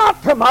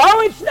 Not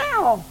tomorrow, it's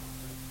now.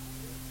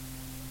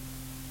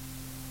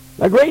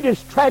 The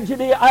greatest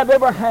tragedy I've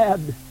ever had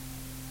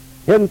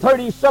in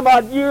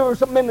 30-some-odd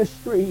years of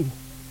ministry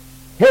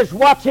is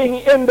watching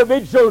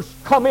individuals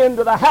come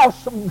into the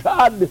house of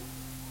God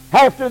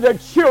after their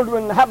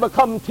children have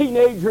become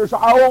teenagers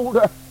or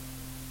older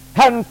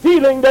and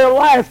feeling their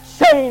life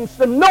changed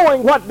and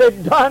knowing what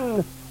they've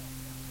done,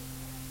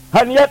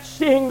 and yet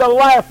seeing the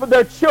life of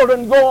their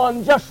children go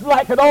on just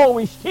like it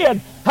always did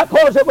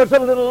because it was a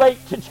little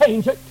late to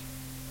change it.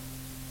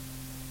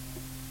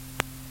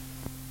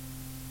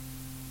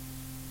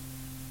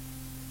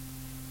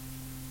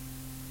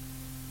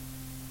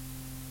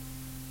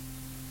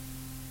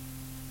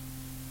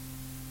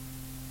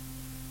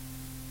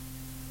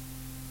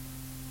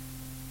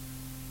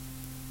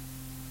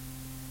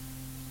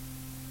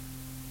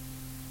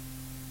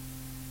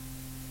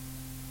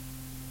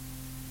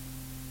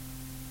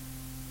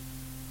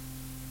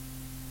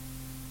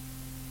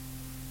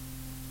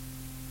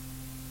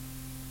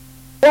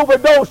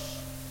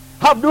 Overdose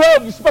of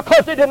drugs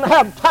because they didn't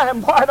have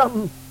time for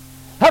them.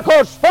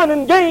 Because fun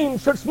and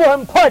games was more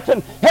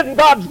important than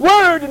God's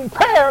Word and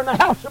prayer in the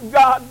house of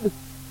God.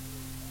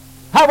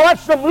 I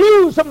watched them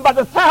lose them by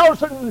the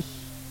thousands,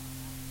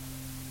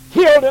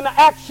 killed in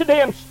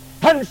accidents,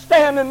 and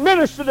stand and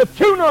minister the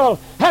funeral,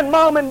 and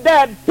mom and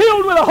dad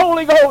filled with the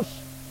Holy Ghost,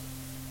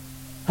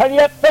 and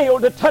yet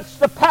failed to touch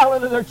the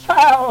palate of their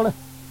child.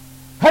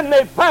 And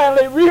they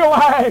finally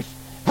realized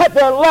that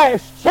their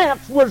last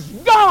chance was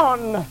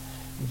gone.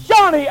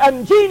 Johnny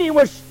and Jeannie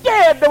was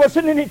dead. There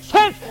wasn't any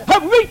chance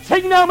of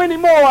reaching them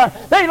anymore.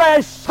 They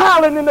lay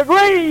silent in the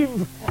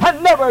grave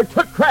and never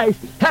took Christ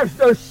as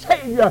their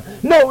Savior.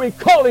 No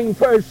recalling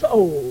for his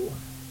soul.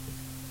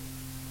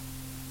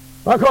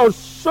 Because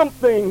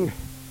something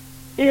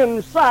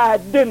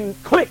inside didn't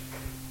click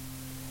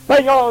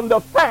beyond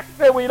the fact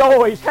that we'd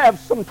always have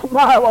some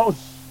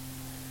tomorrows.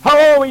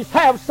 I'll always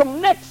have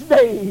some next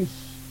days.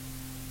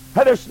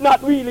 And it's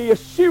not really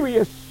as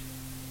serious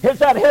as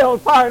that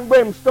hellfire and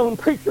brimstone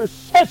preacher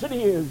says it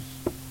is.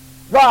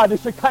 God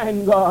is a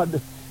kind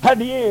God.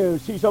 And he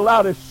is. He's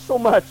allowed us so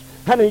much.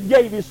 And he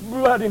gave his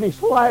blood in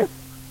his life.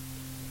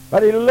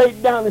 But he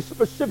laid down a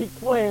specific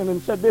plan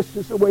and said this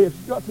is the way it's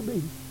got to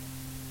be.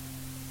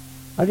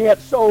 And yet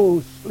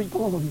souls sleep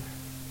on.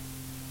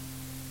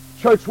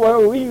 Church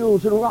world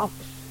reels and rocks.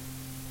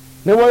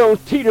 The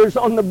world teeters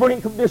on the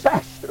brink of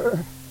disaster.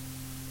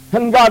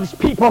 And God's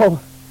people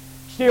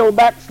still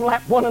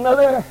backslap one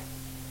another,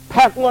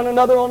 pat one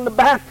another on the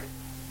back,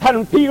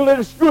 and feel it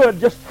is good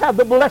just to have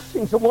the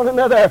blessings of one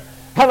another.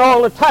 And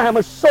all the time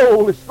a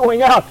soul is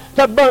going out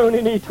to burn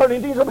in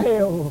eternities of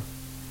hell.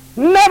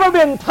 Never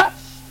been touched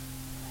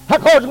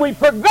because we've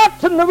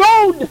forgotten the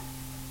road.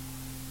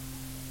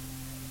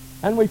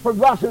 And we've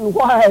forgotten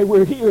why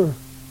we're here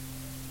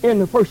in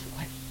the first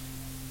place.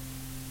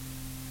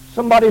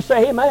 Somebody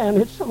say amen.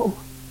 It's so.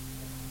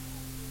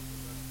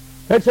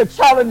 It's a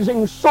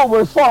challenging,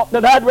 sober thought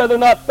that I'd rather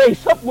not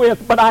face up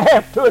with, but I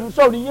have to, and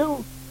so do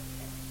you.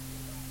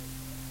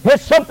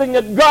 It's something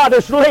that God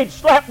has laid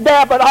slap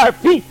dab at our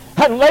feet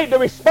and laid the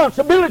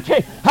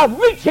responsibility of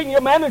reaching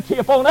humanity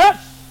upon us.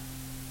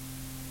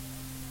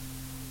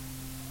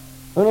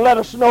 And let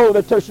us know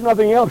that there's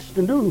nothing else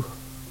to do.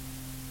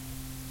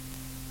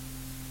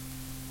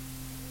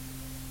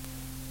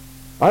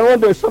 I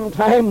wonder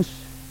sometimes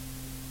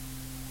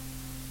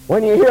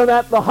when you hear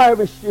that the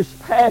harvest is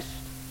past,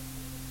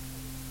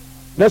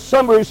 the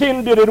summer is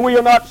ended and we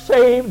are not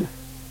saved.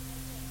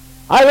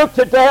 I looked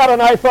at that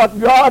and I thought,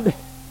 God,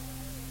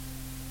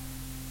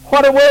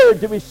 what a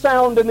word to be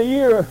sound in the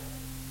ear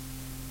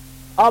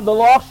of the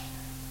lost.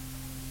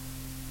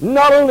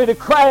 Not only to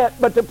cry it,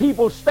 but the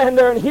people stand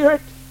there and hear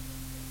it.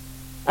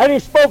 And he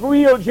spoke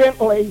real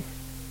gently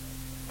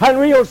and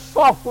real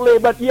softly,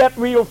 but yet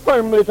real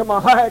firmly to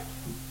my heart.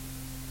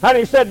 And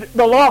he said,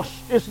 the lost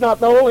is not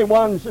the only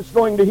ones that's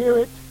going to hear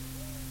it.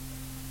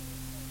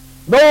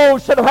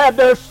 Those that have had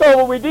their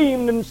soul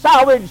redeemed and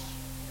salvaged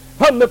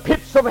from the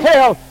pits of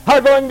hell are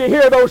going to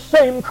hear those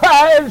same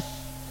cries,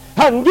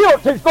 and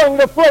guilt is going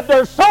to flood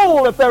their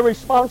soul if they're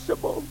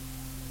responsible.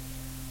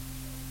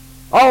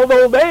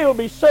 Although they'll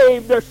be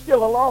saved, there's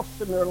still a loss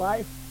in their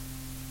life.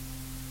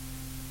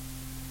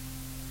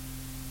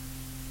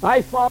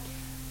 I thought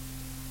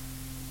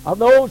of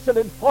those that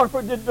had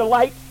forfeited the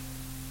light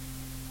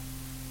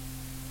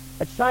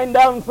that shined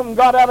down from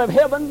God out of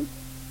heaven.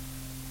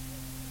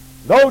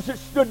 Those that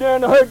stood there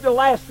and heard the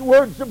last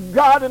words of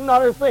God and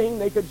not a thing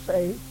they could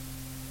say.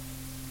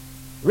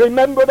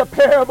 Remember the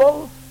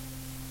parable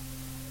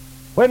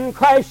when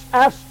Christ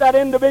asked that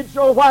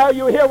individual, why are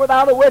you here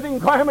without a wedding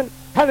garment?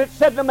 And it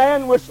said the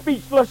man was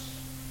speechless.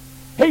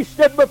 He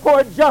stood before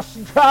a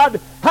just God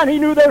and he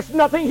knew there's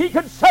nothing he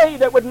could say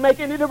that would make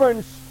any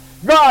difference.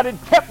 God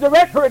had kept the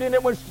record, and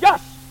it was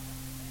just.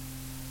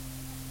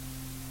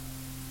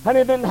 And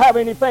he didn't have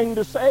anything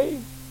to say.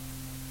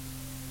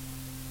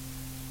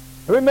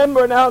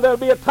 Remember now, there'll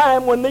be a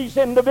time when these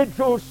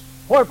individuals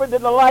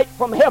forfeited the light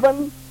from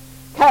heaven,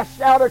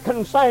 cast out or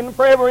consigned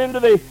forever into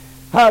the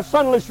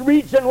sunless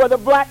region where the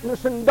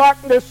blackness and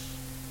darkness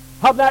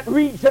of that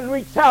region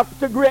reach out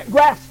to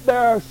grasp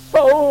their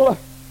soul,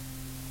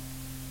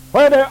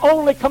 where their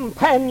only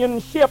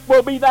companionship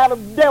will be that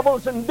of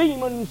devils and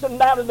demons and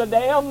that of the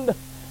damned.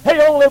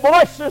 The only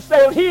voices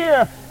they'll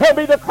hear will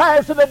be the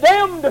cries of the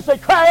damned as they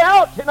cry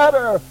out in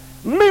utter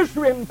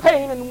misery and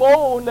pain and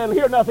woe, and they'll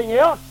hear nothing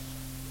else.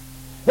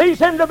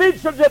 These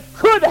individuals that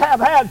could have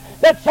had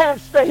the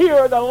chance to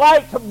hear the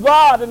light of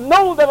God and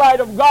know the light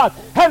of God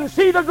and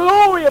see the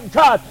glory of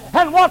God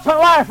and watch a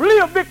life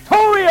live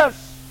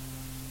victorious,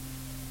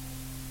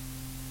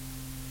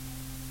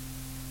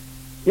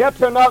 yet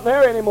they're not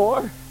there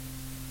anymore.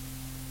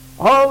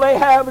 All they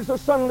have is a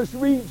sunless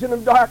region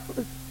of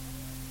darkness.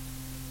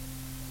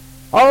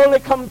 All the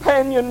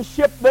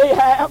companionship they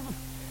have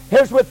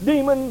is with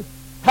demons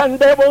and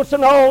devils,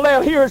 and all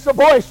they'll hear is the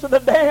voice of the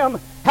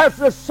damned as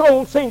the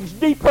soul sinks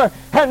deeper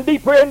and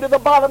deeper into the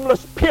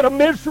bottomless pit of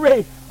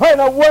misery, when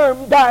a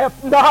worm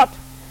dieth not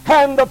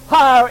and the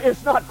fire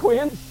is not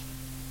quenched.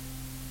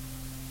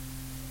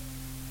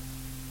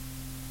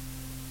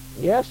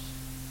 Yes,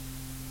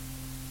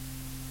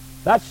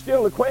 that's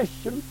still a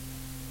question,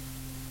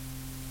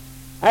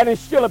 and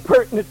it's still a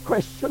pertinent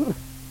question.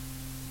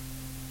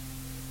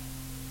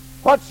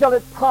 What shall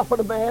it profit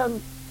a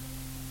man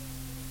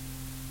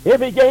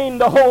if he gain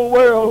the whole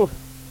world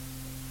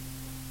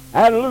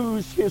and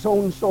lose his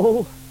own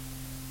soul?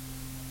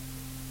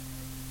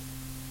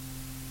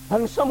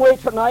 And some way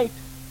tonight,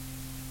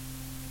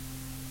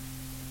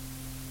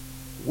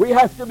 we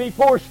have to be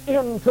forced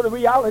into the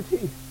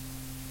reality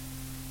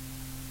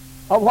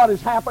of what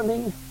is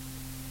happening.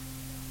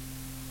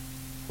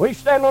 We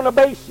stand on the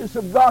basis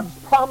of God's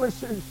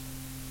promises,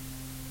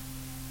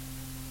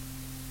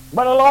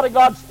 but a lot of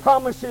God's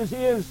promises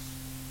is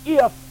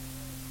if.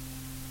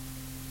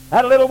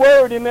 That little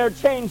word in there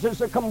changes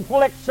the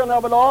complexion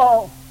of it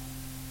all.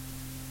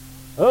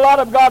 A lot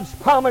of God's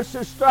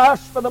promises to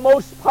us, for the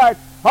most part,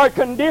 are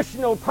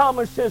conditional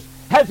promises,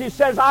 as he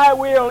says, I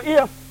will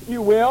if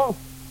you will.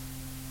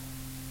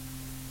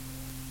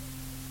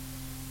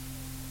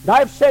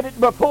 I've said it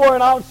before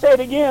and I'll say it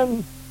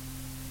again.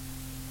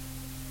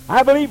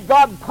 I believe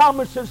God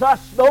promises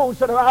us those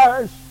that are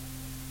ours.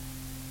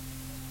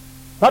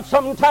 But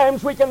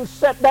sometimes we can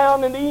sit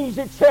down in the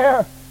easy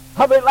chair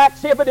of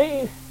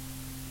relaxivity,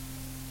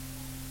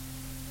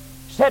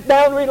 sit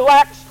down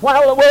relaxed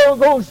while the world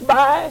goes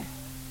by,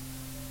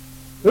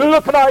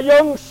 look at our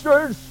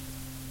youngsters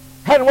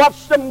and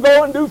watch them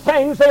go and do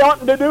things they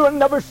oughtn't to do and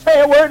never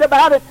say a word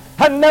about it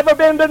and never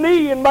bend a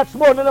knee in much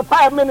more than a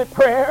 5-minute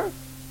prayer.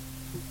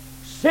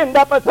 Send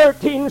up a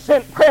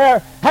 13-cent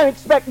prayer and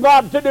expect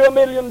God to do $1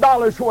 million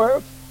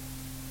worth.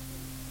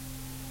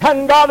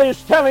 And God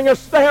is telling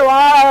us they're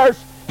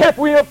ours if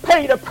we'll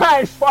pay the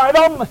price for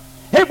them,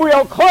 if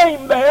we'll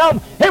claim them,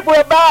 if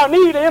we'll bow a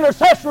knee to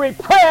intercessory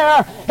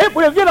prayer, if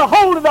we'll get a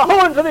hold of the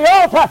horns of the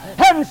altar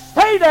and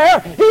stay there,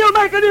 he'll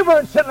make a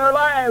difference in their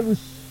lives.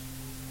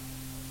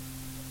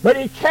 But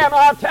he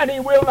cannot and he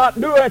will not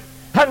do it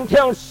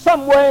until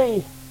some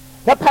way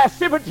the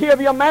passivity of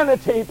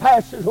humanity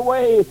passes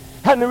away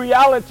and the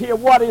reality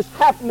of what is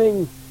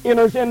happening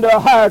enters into our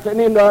heart and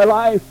into our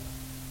life.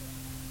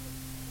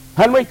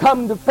 And we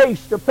come to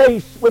face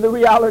with the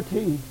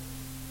reality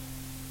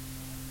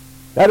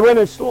that when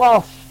it's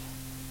lost,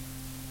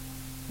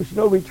 there's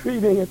no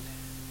retrieving it.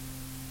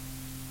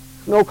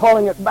 There's no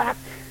calling it back.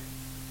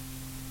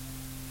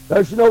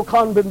 There's no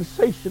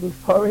compensation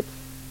for it.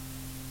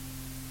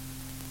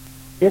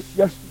 It's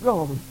just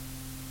gone.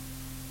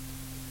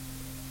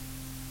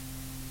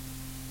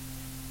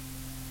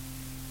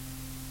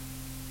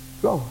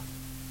 Gone.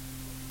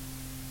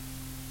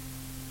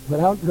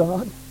 Without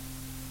God,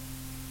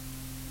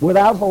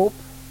 without hope,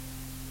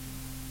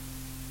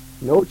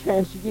 no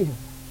chance again.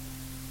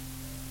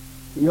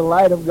 The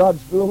light of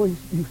God's glorious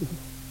beauty,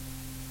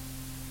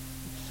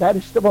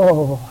 saddest of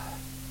all,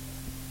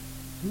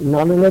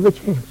 not another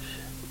chance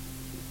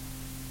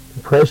to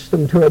press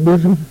them to our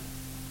bosom,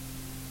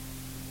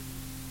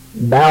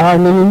 bow our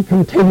knee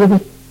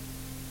continually,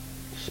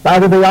 in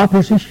spite of the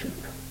opposition,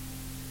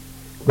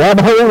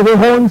 grab hold of the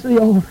horns of the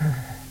altar,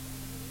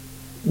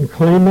 and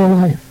claim their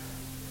life.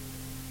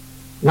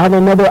 Not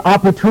another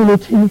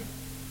opportunity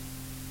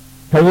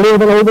to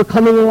live an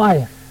overcoming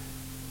life,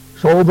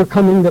 so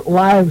overcoming that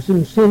lives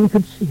in sin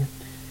could see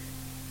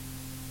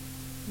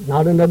it.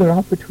 Not another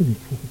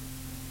opportunity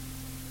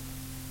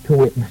to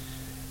witness.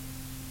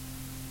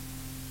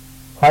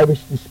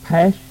 Harvest is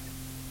past,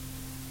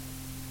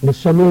 and the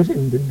summer is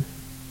ended,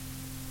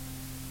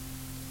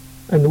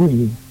 and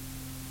we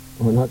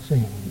are not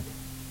saved.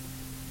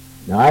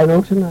 Now I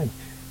know tonight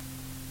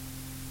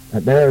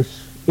that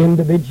there's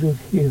individuals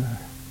here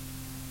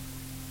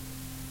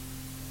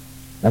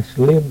Let's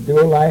live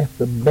your life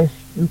the best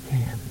you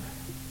can.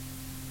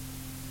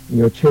 And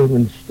your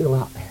children's still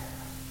out there.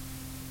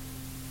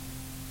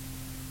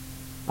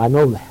 I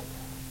know that.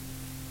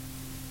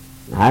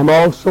 I'm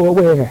also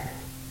aware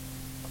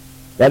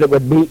that it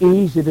would be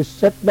easy to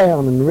sit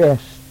down and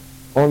rest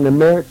on the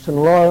merits and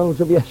laurels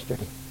of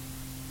yesterday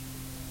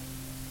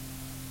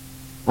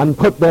and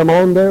put them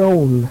on their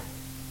own.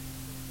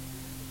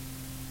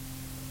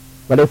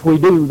 But if we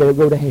do, they'll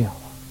go to hell.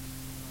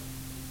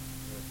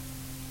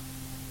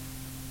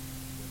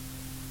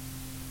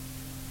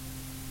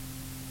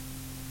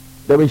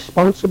 The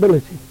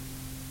responsibility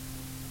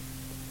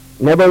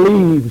never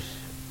leaves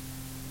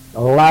the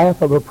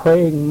life of a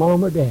praying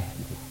mom or dad.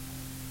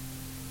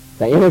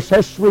 The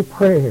intercessory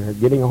prayer,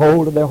 getting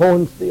hold of their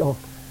horns to the altar,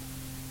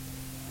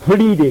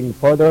 pleading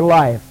for their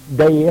life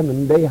day in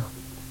and day out,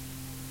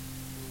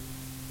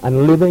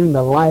 and living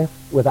the life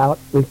without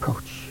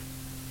reproach,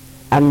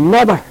 and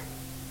never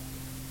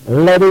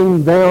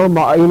letting them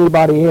or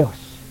anybody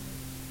else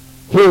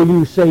hear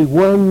you say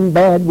one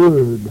bad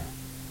word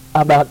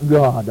about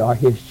God or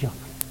His children.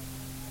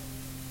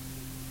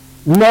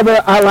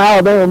 Never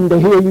allow them to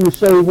hear you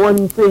say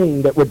one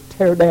thing that would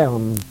tear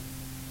down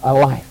a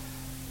life.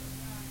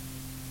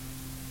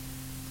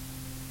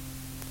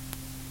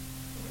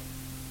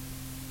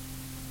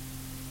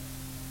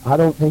 I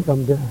don't think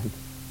I'm done.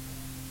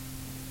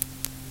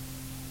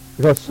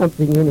 Because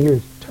something in here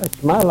has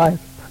touched my life.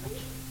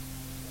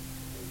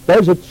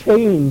 There's a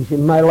change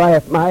in my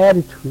life, my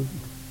attitude.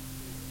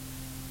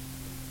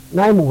 And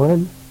I'm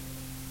one.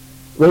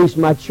 Raised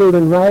my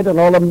children right, and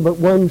all of them but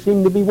one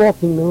seem to be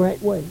walking the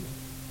right way.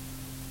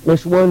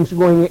 This one's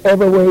going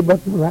every way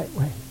but the right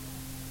way.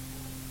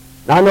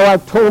 And I know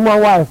I've told my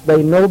wife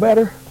they know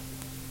better.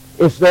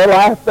 It's their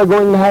life, they're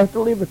going to have to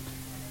live it.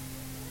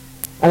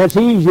 And it's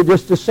easy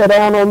just to sit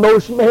down on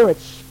those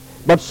merits.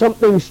 But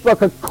something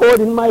struck a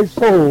chord in my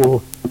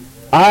soul.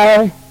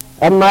 I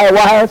and my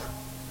wife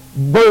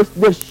birthed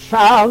this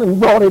child and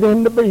brought it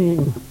into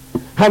being.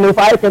 And if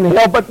I can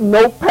help it,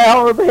 no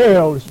power of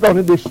hell is going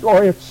to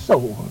destroy its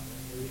soul.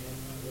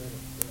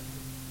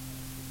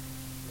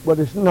 But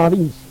it's not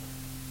easy.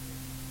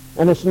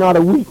 And it's not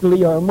a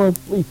weekly or a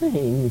monthly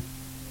thing.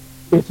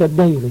 It's a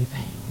daily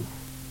thing.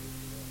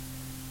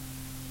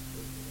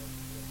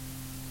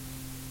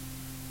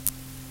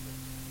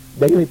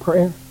 Daily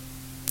prayer,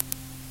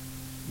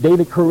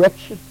 daily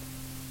correction,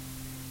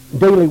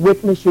 daily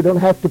witness. You don't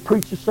have to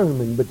preach a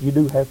sermon, but you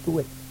do have to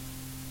witness.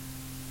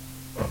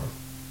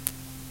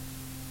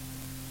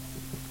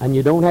 And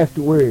you don't have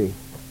to worry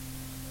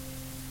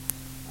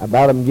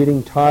about them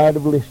getting tired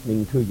of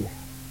listening to you.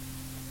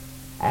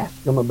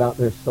 Ask them about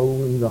their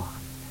soul and God,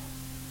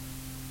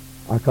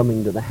 or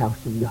coming to the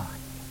house of God.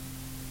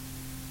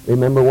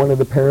 Remember one of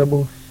the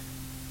parables?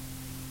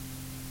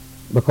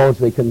 Because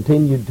they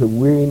continued to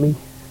weary me,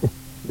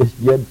 this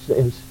judge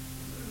says,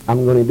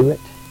 I'm going to do it.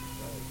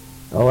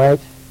 All right?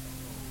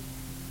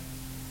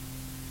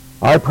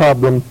 Our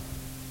problem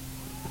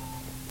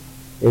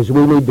is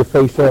we need to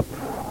face up.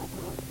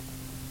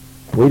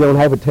 We don't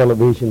have a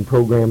television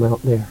program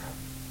out there.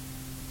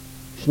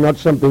 It's not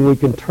something we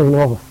can turn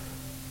off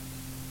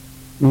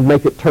and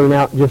make it turn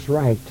out just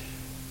right.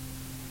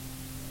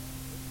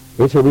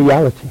 It's a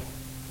reality.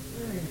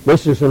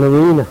 This is an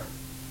arena.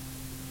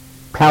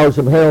 Powers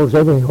of hell's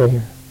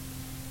everywhere.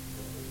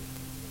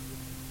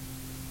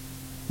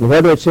 And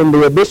whether it's in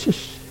the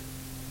abysses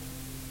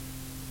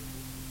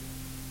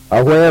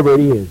or wherever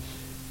it is,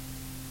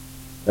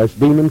 there's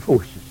demon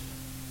forces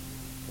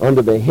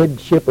under the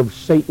headship of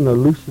Satan or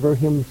Lucifer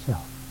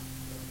himself.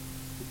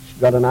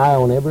 He's got an eye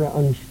on every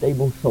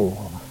unstable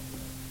soul,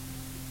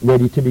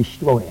 ready to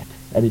destroy it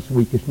at its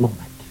weakest moment.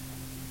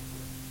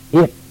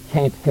 It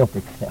can't help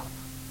itself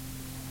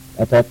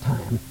at that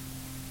time,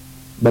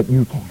 but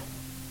you can.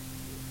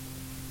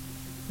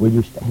 Will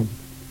you stand?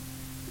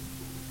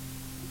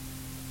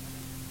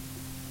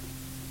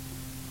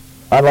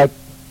 I'd like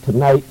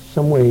tonight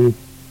some way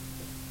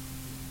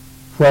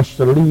for us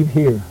to leave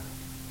here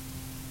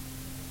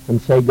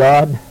and say,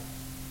 God,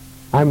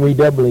 I'm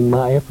redoubling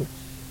my efforts.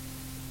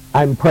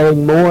 I'm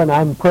praying more and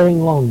I'm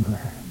praying longer.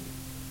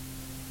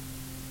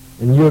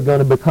 And you're going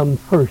to become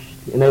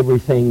first in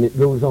everything that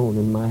goes on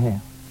in my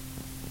house.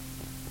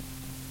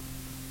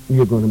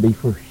 You're going to be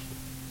first.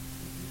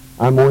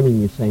 I'm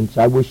warning you, saints.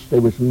 I wish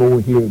there was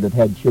more here that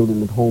had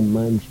children at home.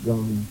 Mine's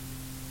gone.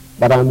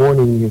 But I'm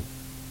warning you,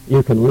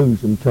 you can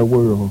lose them to a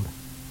world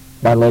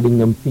by letting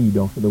them feed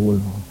off of the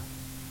world.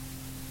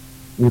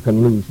 You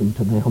can lose them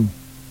to them.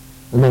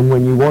 And then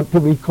when you want to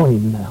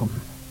reclaim them,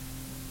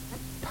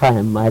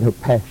 time might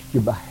have passed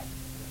you by.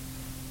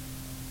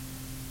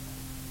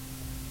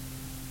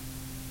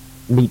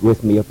 Meet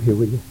with me up here,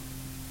 will you?